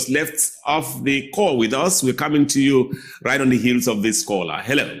 who just left off the call with us, we're coming to you right on the heels of this caller.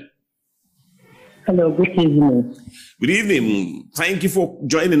 Hello. Hello, good evening. Good evening. Thank you for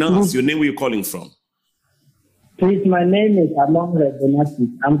joining us. Your name, where you calling from? Please, my name is Among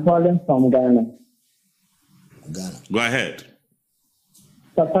Redonasi. I'm calling from Ghana. Ghana. Go ahead.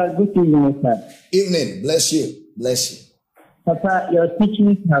 Papa, good evening, sir. Evening. Bless you. Bless you. Papa, your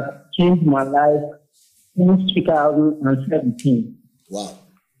teachings have changed my life since 2017. Wow.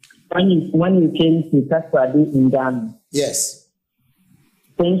 When you came to Kaswadi in Ghana. Yes.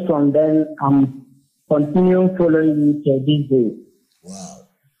 Since from then, I'm continuing following you till this day. Wow.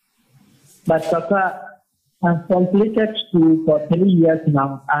 But Papa, I've completed school for 3 years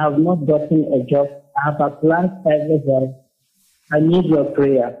now. I have not gotten a job. I have applied everywhere. I need your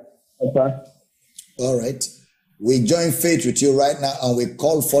prayer, Papa. All right. We join faith with you right now and we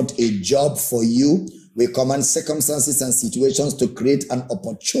call forth a job for you. We command circumstances and situations to create an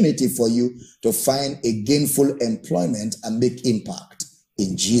opportunity for you to find a gainful employment and make impact.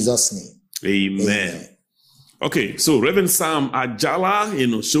 In Jesus' name. Amen. Amen. Okay, so Reverend Sam Ajala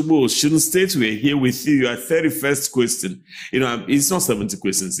in Osogbo, Osun State, we're here with you. Your 31st question. You know, it's not 70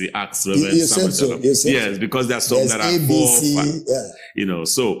 questions he asked, Reverend Sam Ajala. Yes, because there are some that are 4, 5, you know,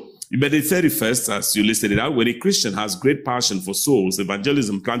 so. But the 31st, as you listed it out, when a Christian has great passion for souls,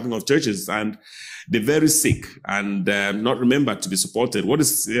 evangelism, planting of churches, and the very sick, and not remembered to be supported, what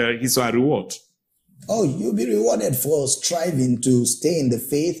is his reward? Oh, you'll be rewarded for striving to stay in the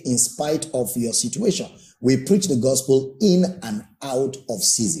faith in spite of your situation. We preach the gospel in and out of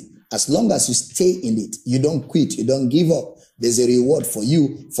season. As long as you stay in it, you don't quit, you don't give up. There's a reward for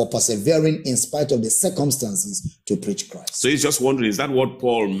you for persevering in spite of the circumstances to preach Christ. So he's just wondering, is that what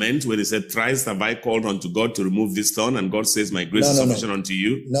Paul meant when he said, thrice have I called unto God to remove this thorn, and God says, my grace is sufficient unto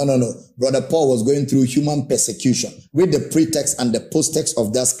you? No. Brother Paul was going through human persecution. Read the pretext and the post-text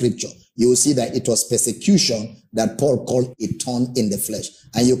of that scripture. You will see that it was persecution that Paul called a thorn in the flesh.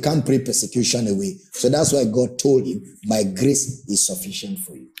 And you can't pray persecution away. So that's why God told him, my grace is sufficient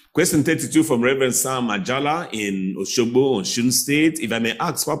for you. Question 32 from Reverend Sam Ajala in Osogbo, Osun State. If I may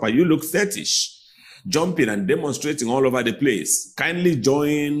ask, Papa, you look fetish, jumping and demonstrating all over the place. Kindly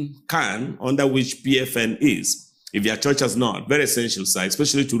join CAN, under which PFN is, if your church has not. Very essential, sir,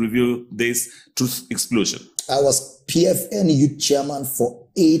 especially to review this truth explosion. I was PFN youth chairman for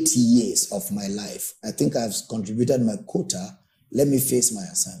 8 years of my life. I think I've contributed my quota. Let me face my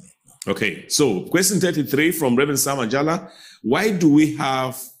assignment. Okay, so question 33 from Reverend Sam Ajala. Why do we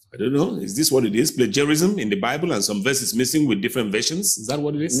have, I don't know, is this what it is? Plagiarism in the Bible and some verses missing with different versions? Is that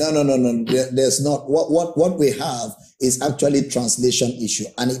what it is? No. There's not. What we have is actually translation issue,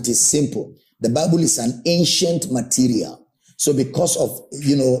 and it is simple. The Bible is an ancient material. So because of,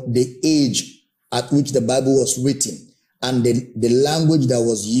 the age at which the Bible was written and the language that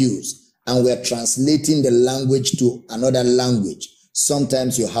was used, and we're translating the language to another language,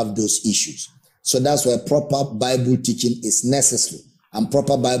 sometimes you have those issues. So that's why proper Bible teaching is necessary. And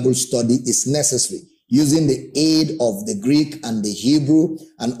proper Bible study is necessary, using the aid of the Greek and the Hebrew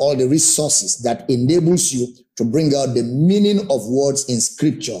and all the resources that enables you to bring out the meaning of words in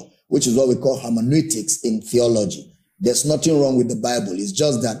scripture, which is what we call hermeneutics in theology. There's nothing wrong with the Bible. It's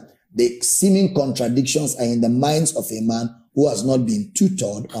just that the seeming contradictions are in the minds of a man who has not been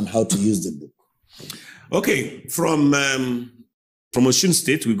tutored on how to use the book. Okay, from Osun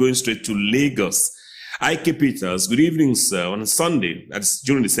State, we're going straight to Lagos. I.K. Peters, good evening, sir. On a Sunday, that's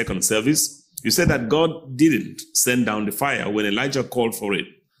during the second service, you said that God didn't send down the fire when Elijah called for it.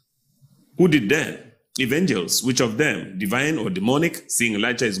 Who did then? If angels, which of them? Divine or demonic? Seeing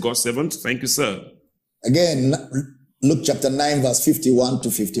Elijah is God's servant? Thank you, sir. Again, Luke chapter 9, verse 51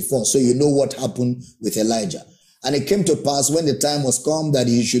 to 54. So you know what happened with Elijah. And it came to pass when the time was come that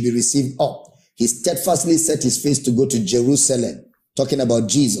he should be received up, he steadfastly set his face to go to Jerusalem. Talking about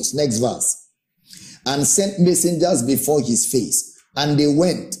Jesus. Next verse. And sent messengers before his face. And they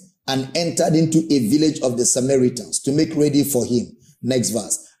went and entered into a village of the Samaritans to make ready for him. Next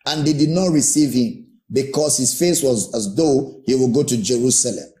verse. And they did not receive him, because his face was as though he would go to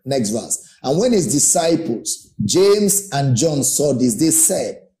Jerusalem. Next verse. And when his disciples, James and John, saw this, they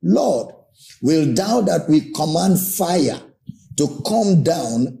said, Lord, wilt thou that we command fire to come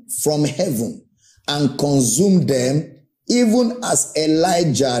down from heaven and consume them, even as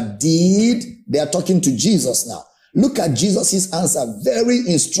Elijah did? They are talking to Jesus now. Look at Jesus' answer, very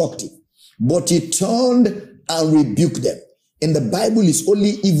instructive. But he turned and rebuked them. In the Bible, it's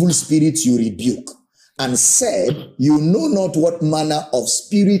only evil spirits you rebuke, and said, you know not what manner of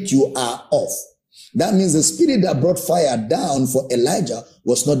spirit you are of. That means the spirit that brought fire down for Elijah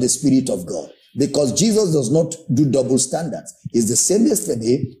was not the Spirit of God, because Jesus does not do double standards. He's the same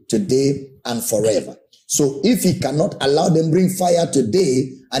yesterday, today, and forever. So if he cannot allow them bring fire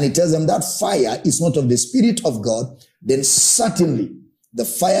today, and he tells them that fire is not of the Spirit of God, then certainly the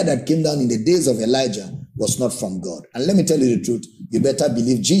fire that came down in the days of Elijah was not from God. And let me tell you the truth, you better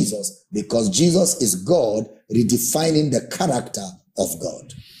believe Jesus, because Jesus is God redefining the character of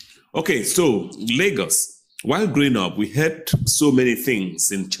God. Okay, so Lagos, while growing up, we heard so many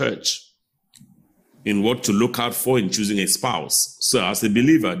things in church in what to look out for in choosing a spouse. So as a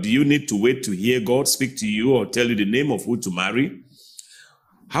believer, do you need to wait to hear God speak to you or tell you the name of who to marry?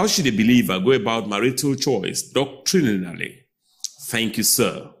 How should a believer go about marital choice doctrinally? Thank you,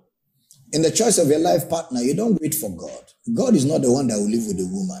 sir. In the choice of your life partner, you don't wait for God. God is not the one that will live with the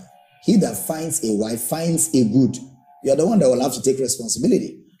woman. He that finds a wife finds a good. You're the one that will have to take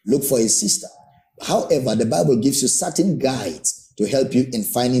responsibility. Look for a sister. However, the Bible gives you certain guides to help you in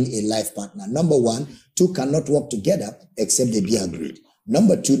finding a life partner. Number one, two cannot work together except they be agreed.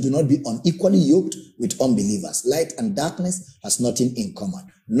 Number 2, do not be unequally yoked with unbelievers. Light and darkness has nothing in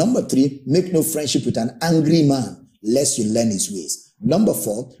common. Number 3, make no friendship with an angry man, lest you learn his ways. Number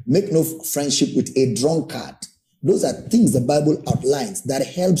 4, make no friendship with a drunkard. Those are things the Bible outlines that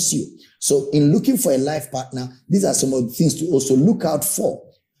helps you. So in looking for a life partner, these are some of the things to also look out for.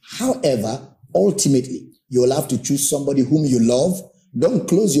 However, ultimately, you will have to choose somebody whom you love. Don't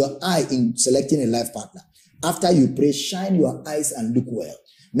close your eye in selecting a life partner. After you pray, shine your eyes and look well.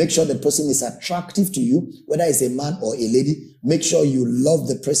 Make sure the person is attractive to you, whether it's a man or a lady. Make sure you love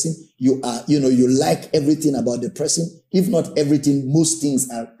the person. You like everything about the person. If not everything, most things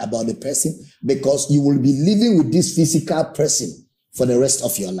are about the person, because you will be living with this physical person for the rest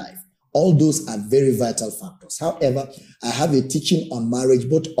of your life. All those are very vital factors. However, I have a teaching on marriage,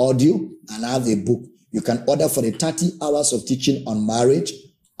 both audio, and I have a book. You can order for the 30 hours of teaching on marriage,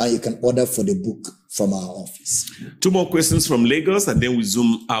 and you can order for the book from our office. 2 more questions from Lagos, and then we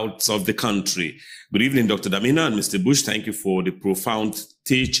zoom out of the country. Good evening, Dr. Damina and Mr. Bush. Thank you for the profound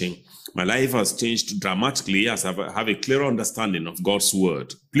teaching. My life has changed dramatically as I have a clearer understanding of God's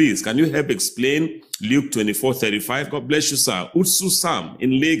word. Please, can you help explain Luke 24:35? God bless you, sir. Utsu Sam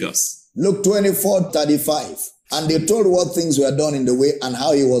in Lagos. Luke 24:35. And they told what things were done in the way and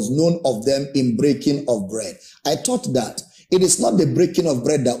how he was known of them in breaking of bread. I thought that it is not the breaking of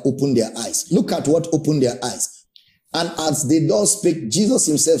bread that opened their eyes. Look at what opened their eyes. And as they thus spake, Jesus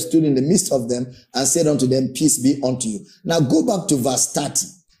himself stood in the midst of them and said unto them, peace be unto you. Now go back to verse 30.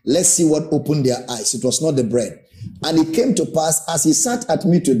 Let's see what opened their eyes. It was not the bread. And it came to pass, as he sat at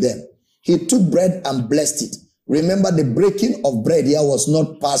meat to them, he took bread and blessed it. Remember, the breaking of bread here was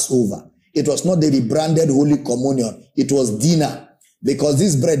not Passover. It was not the rebranded Holy Communion. It was dinner, because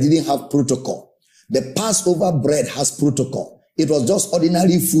this bread didn't have protocol. The Passover bread has protocol. It was just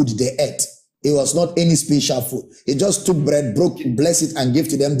ordinary food they ate. It was not any special food. He just took bread, broke it, blessed it, and gave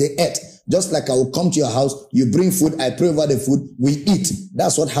to them. They ate. Just like I will come to your house, you bring food, I pray over the food, we eat.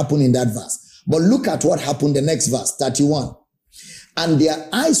 That's what happened in that verse. But look at what happened the next verse, 31. And their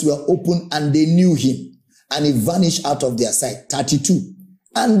eyes were open and they knew him, and he vanished out of their sight. 32.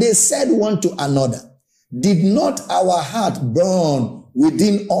 And they said one to another, did not our heart burn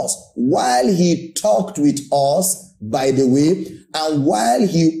within us while he talked with us by the way, and while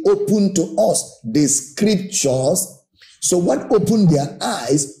he opened to us the scriptures? So what opened their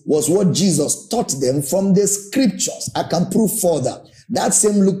eyes was what Jesus taught them from the scriptures. I can prove further. That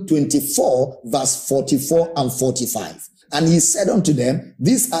same Luke 24, verse 44 and 45. And he said unto them,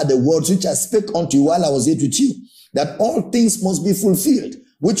 these are the words which I spake unto you while I was yet with you, that all things must be fulfilled,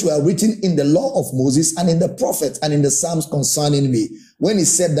 which were written in the law of Moses and in the prophets and in the Psalms concerning me. When he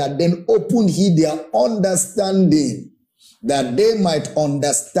said that, then opened he their understanding, that they might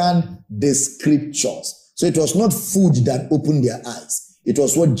understand the scriptures. So it was not food that opened their eyes. It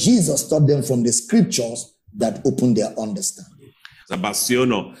was what Jesus taught them from the scriptures that opened their understanding.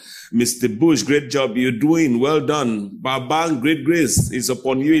 Sebastiano, Mr. Bush, great job you're doing. Well done. Baba, great grace is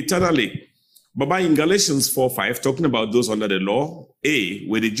upon you eternally. Baba, in Galatians 4:5, talking about those under the law, A,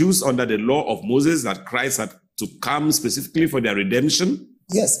 were the Jews under the law of Moses that Christ had to come specifically for their redemption?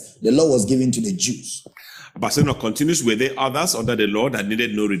 Yes, the law was given to the Jews. Sebastiano continues, were there others under the law that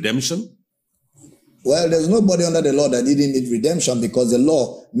needed no redemption? Well, there's nobody under the law that didn't need redemption, because the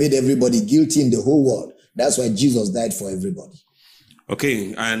law made everybody guilty in the whole world. That's why Jesus died for everybody.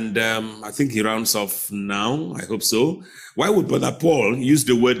 Okay, and I think he rounds off now. I hope so. Why would Brother Paul use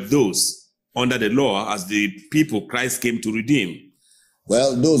the word those under the law as the people Christ came to redeem?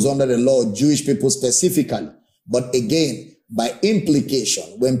 Well, those under the law, Jewish people specifically. But again, by implication,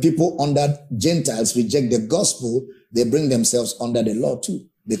 when people under Gentiles reject the gospel, they bring themselves under the law too.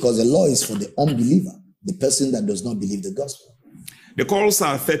 Because the law is for the unbeliever, the person that does not believe the gospel. The calls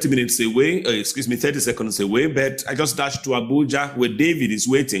are 30 minutes away, 30 seconds away, but I just dashed to Abuja where David is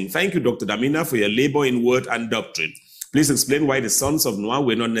waiting. Thank you, Dr. Damina, for your labor in word and doctrine. Please explain why the sons of Noah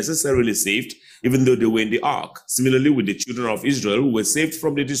were not necessarily saved, even though they were in the ark. Similarly, with the children of Israel who were saved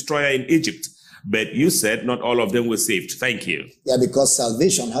from the destroyer in Egypt. But you said not all of them were saved. Thank you. Yeah, because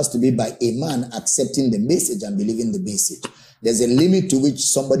salvation has to be by a man accepting the message and believing the message. There's a limit to which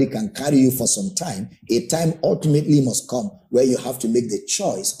somebody can carry you for some time. A time ultimately must come where you have to make the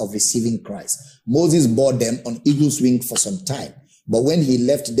choice of receiving Christ. Moses bore them on eagle's wing for some time. But when he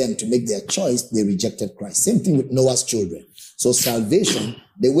left them to make their choice, they rejected Christ. Same thing with Noah's children. So salvation,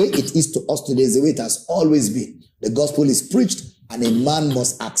 the way it is to us today, is the way it has always been. The gospel is preached, and a man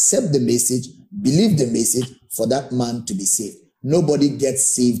must accept the message, believe the message for that man to be saved. Nobody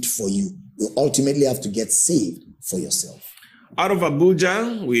gets saved for you. You ultimately have to get saved for yourself. Out of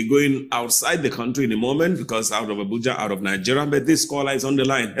Abuja, we're going outside the country in a moment because out of Abuja, out of Nigeria, but this caller is on the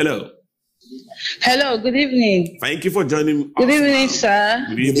line. Hello. Hello, good evening. Thank you for joining. Good evening, sir.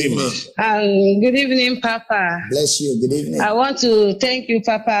 Good evening, ma'am. And good evening, Papa. Bless you. Good evening. I want to thank you,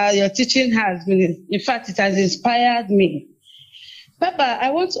 Papa. Your teaching has been, in fact, it has inspired me. Papa, I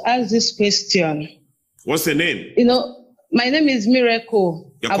want to ask this question. What's the name? You know, my name is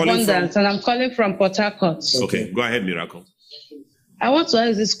Miracle You're calling Abundance, from? and I'm calling from Port.6. Okay, go ahead, Miracle. I want to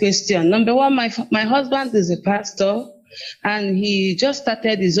ask this question. Number one, my husband is a pastor, and he just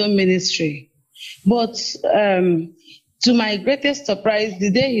started his own ministry. But to my greatest surprise, the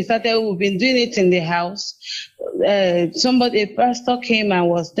day he started, we've been doing it in the house. A pastor came and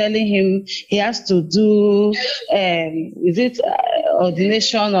was telling him he has to do, is it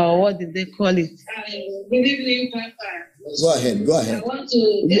ordination or what did they call it? Good evening, Papa. Go ahead.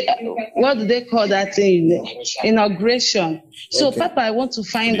 What do they call that thing? Inauguration. So, Okay. Papa, I want to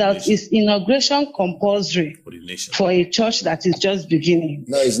find out, is inauguration compulsory for a church that is just beginning?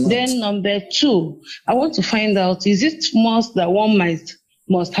 No, it's not. Then number two, I want to find out, is it must that one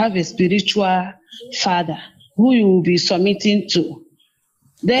must have a spiritual father who you will be submitting to?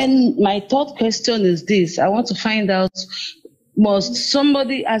 Then my third question is this. I want to find out, must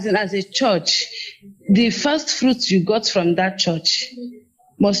somebody, as a church, the first fruits you got from that church,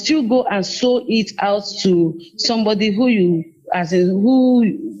 must you go and sow it out to somebody who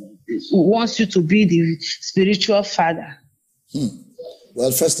wants you to be the spiritual father?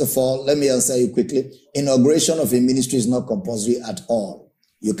 Well, first of all, let me answer you quickly. Inauguration of a ministry is not compulsory at all.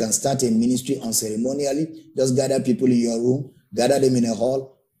 You can start a ministry unceremonially. Just gather people in your room, gather them in a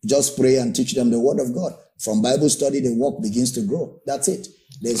hall, just pray and teach them the word of God. From Bible study, the work begins to grow. That's it.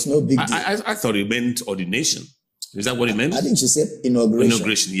 There's no big deal. I thought it meant ordination. Is that what it meant? I think she said inauguration.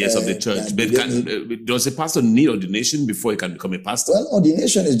 Inauguration, yes, of the church. But does a pastor need ordination before he can become a pastor? Well,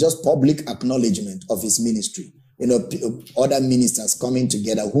 ordination is just public acknowledgement of his ministry. You know, other ministers coming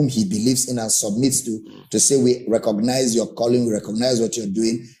together whom he believes in and submits to say, we recognize your calling, we recognize what you're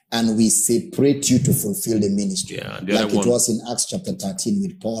doing, and we separate you to fulfill the ministry. Yeah, like it was in Acts chapter 13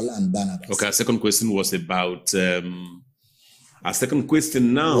 with Paul and Barnabas. Okay, our second question was about... our second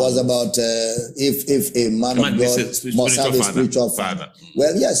question now was about if a man of God must have a spiritual father.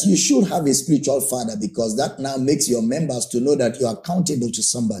 Well, yes, you should have a spiritual father, because that now makes your members to know that you are accountable to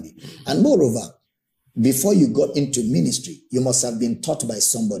somebody. And moreover, before you got into ministry, you must have been taught by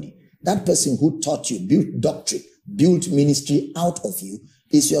somebody. That person who taught you, built doctrine, built ministry out of you,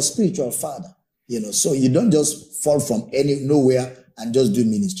 is your spiritual father. You know, so you don't just fall from nowhere and just do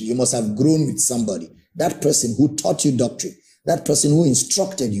ministry. You must have grown with somebody. That person who taught you doctrine, that person who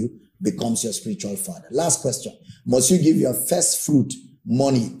instructed you, becomes your spiritual father. Last question. Must you give your first fruit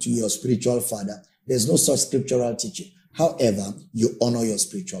money to your spiritual father? There's no such scriptural teaching. However, you honor your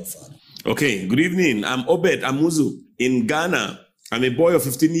spiritual father. Okay, good evening. I'm Obed Amuzu in Ghana. I'm a boy of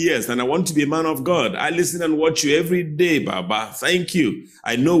 15 years and I want to be a man of God. I listen and watch you every day, Baba. Thank you.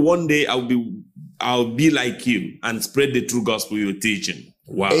 I know one day I'll be like you and spread the true gospel you're teaching.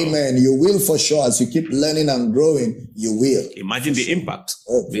 Wow. Amen. You will for sure. As you keep learning and growing, you will. Imagine the impact.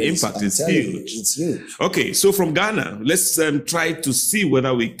 Oh, the impact is huge. It's huge. Okay, so from Ghana, let's try to see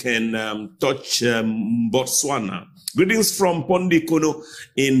whether we can touch Botswana. Greetings from Pondi Kono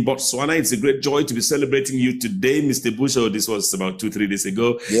in Botswana. It's a great joy to be celebrating you today, Mr. Busho. This was about 2-3 days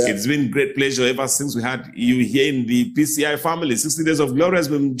ago. Yeah. It's been great pleasure ever since we had you here in the PCI family. 60 Days of Glory has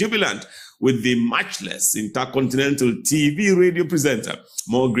been jubilant with the matchless intercontinental TV radio presenter.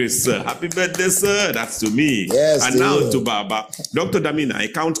 More grace, sir. Happy birthday, sir. That's to me. Yes, and now to Baba. Dr. Damina, I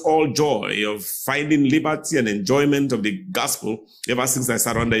count all joy of finding liberty and enjoyment of the gospel ever since I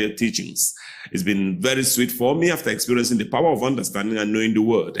sat under your teachings. It's been very sweet for me after experiencing the power of understanding and knowing the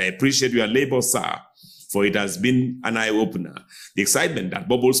word. I appreciate your labor, sir, for it has been an eye-opener. The excitement that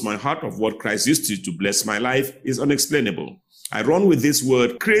bubbles my heart of what Christ used to bless my life is unexplainable. I run with this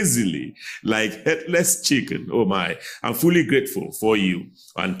word crazily, like headless chicken. Oh my, I'm fully grateful for you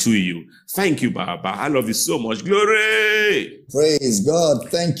and to you. Thank you, Baba. I love you so much. Glory! Praise God.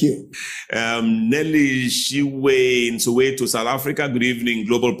 Thank you. Nelly Shiwe in Soweto, South Africa. Good evening,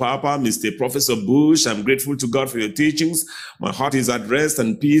 Global Papa, Mr. Professor Bush. I'm grateful to God for your teachings. My heart is at rest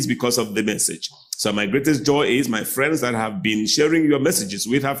and peace because of the message. So my greatest joy is my friends that have been sharing your messages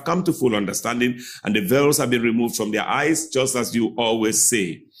with have come to full understanding and the veils have been removed from their eyes, just as you always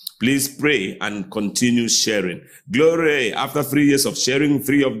say. Please pray and continue sharing. Glory, after 3 years of sharing,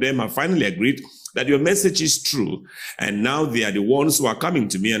 3 of them have finally agreed that your message is true. And now they are the ones who are coming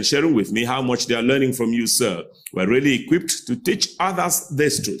to me and sharing with me how much they are learning from you, sir. We're really equipped to teach others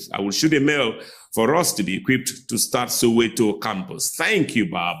this truth. I will shoot a mail for us to be equipped to start Soweto campus. Thank you,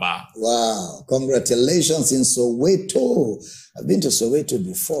 Baba. Wow. Congratulations in Soweto. I've been to Soweto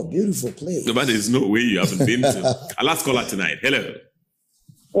before. Beautiful place. No, but there's no way you haven't been to. Our last caller tonight. Hello.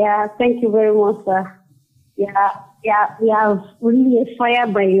 Yeah, thank you very much, sir. Yeah, we are really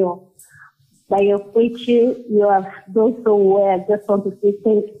inspired by your preaching. You have done so well. I just want to say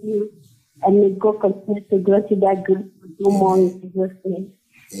thank you. And may God continue to grant you that grace to do more in Jesus' name.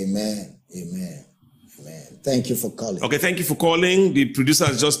 Amen. Amen. Amen. Thank you for calling. Okay, thank you for calling. The producer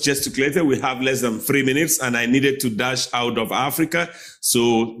has just gesticulated. We have less than 3 minutes, and I needed to dash out of Africa.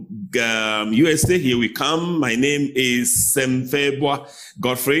 So, USA, here we come. My name is Semfebwa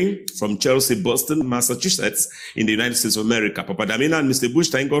Godfrey from Chelsea, Boston, Massachusetts, in the United States of America. Papa Damina and Mr. Bush,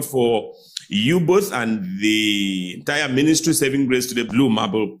 thank God for you both and the entire ministry saving grace to the blue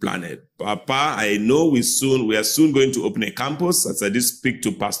marble planet. Papa, I know we are soon going to open a campus, as I did speak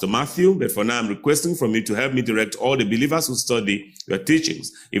to Pastor Matthew, but for now I'm requesting from you to help me direct all the believers who study your teachings.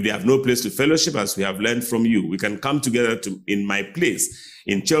 If they have no place to fellowship, as we have learned from you, we can come together in my place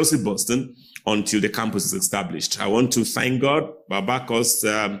in Chelsea, Boston, until the campus is established. I want to thank God, Baba, because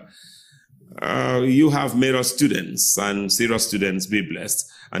you have made us students, and serious students be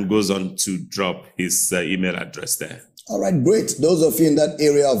blessed, and goes on to drop his email address there. All right, great. Those of you in that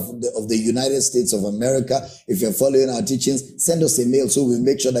area of the United States of America, if you're following our teachings, send us a mail so we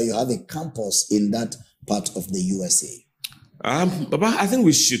make sure that you have a campus in that part of the USA. Baba, I think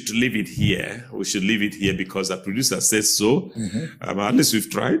we should leave it here. We should leave it here because our producer says so. At least we've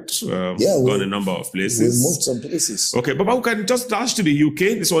tried. We've gone a number of places. We've moved some places. Okay, Baba, we can just dash to the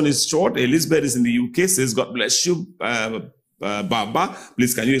UK. This one is short. Elizabeth is in the UK, says, God bless you. Baba,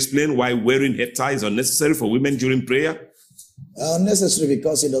 please can you explain why wearing head tie is unnecessary for women during prayer? Unnecessary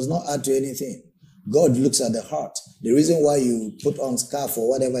because it does not add to anything. God looks at the heart. The reason why you put on scarf or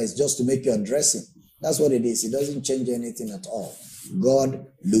whatever is just to make your dressing. That's what it is. It doesn't change anything at all. God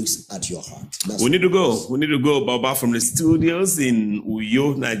looks at your heart. We need to go. We need to go, Baba, from the studios in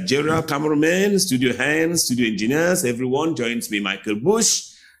Uyo, Nigeria. Cameramen, studio hands, studio engineers, everyone joins me, Michael Bush,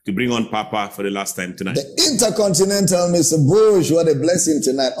 to bring on Papa for the last time tonight. The Intercontinental Mr. Bush, what a blessing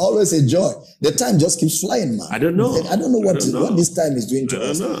tonight. Always a joy. The time just keeps flying, man. I don't know. I don't know what this time is doing to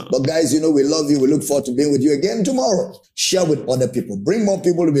us. But guys, we love you. We look forward to being with you again tomorrow. Share with other people. Bring more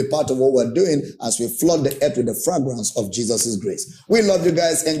people to be part of what we're doing as we flood the earth with the fragrance of Jesus' grace. We love you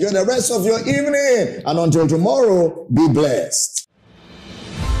guys. Enjoy the rest of your evening. And until tomorrow, be blessed.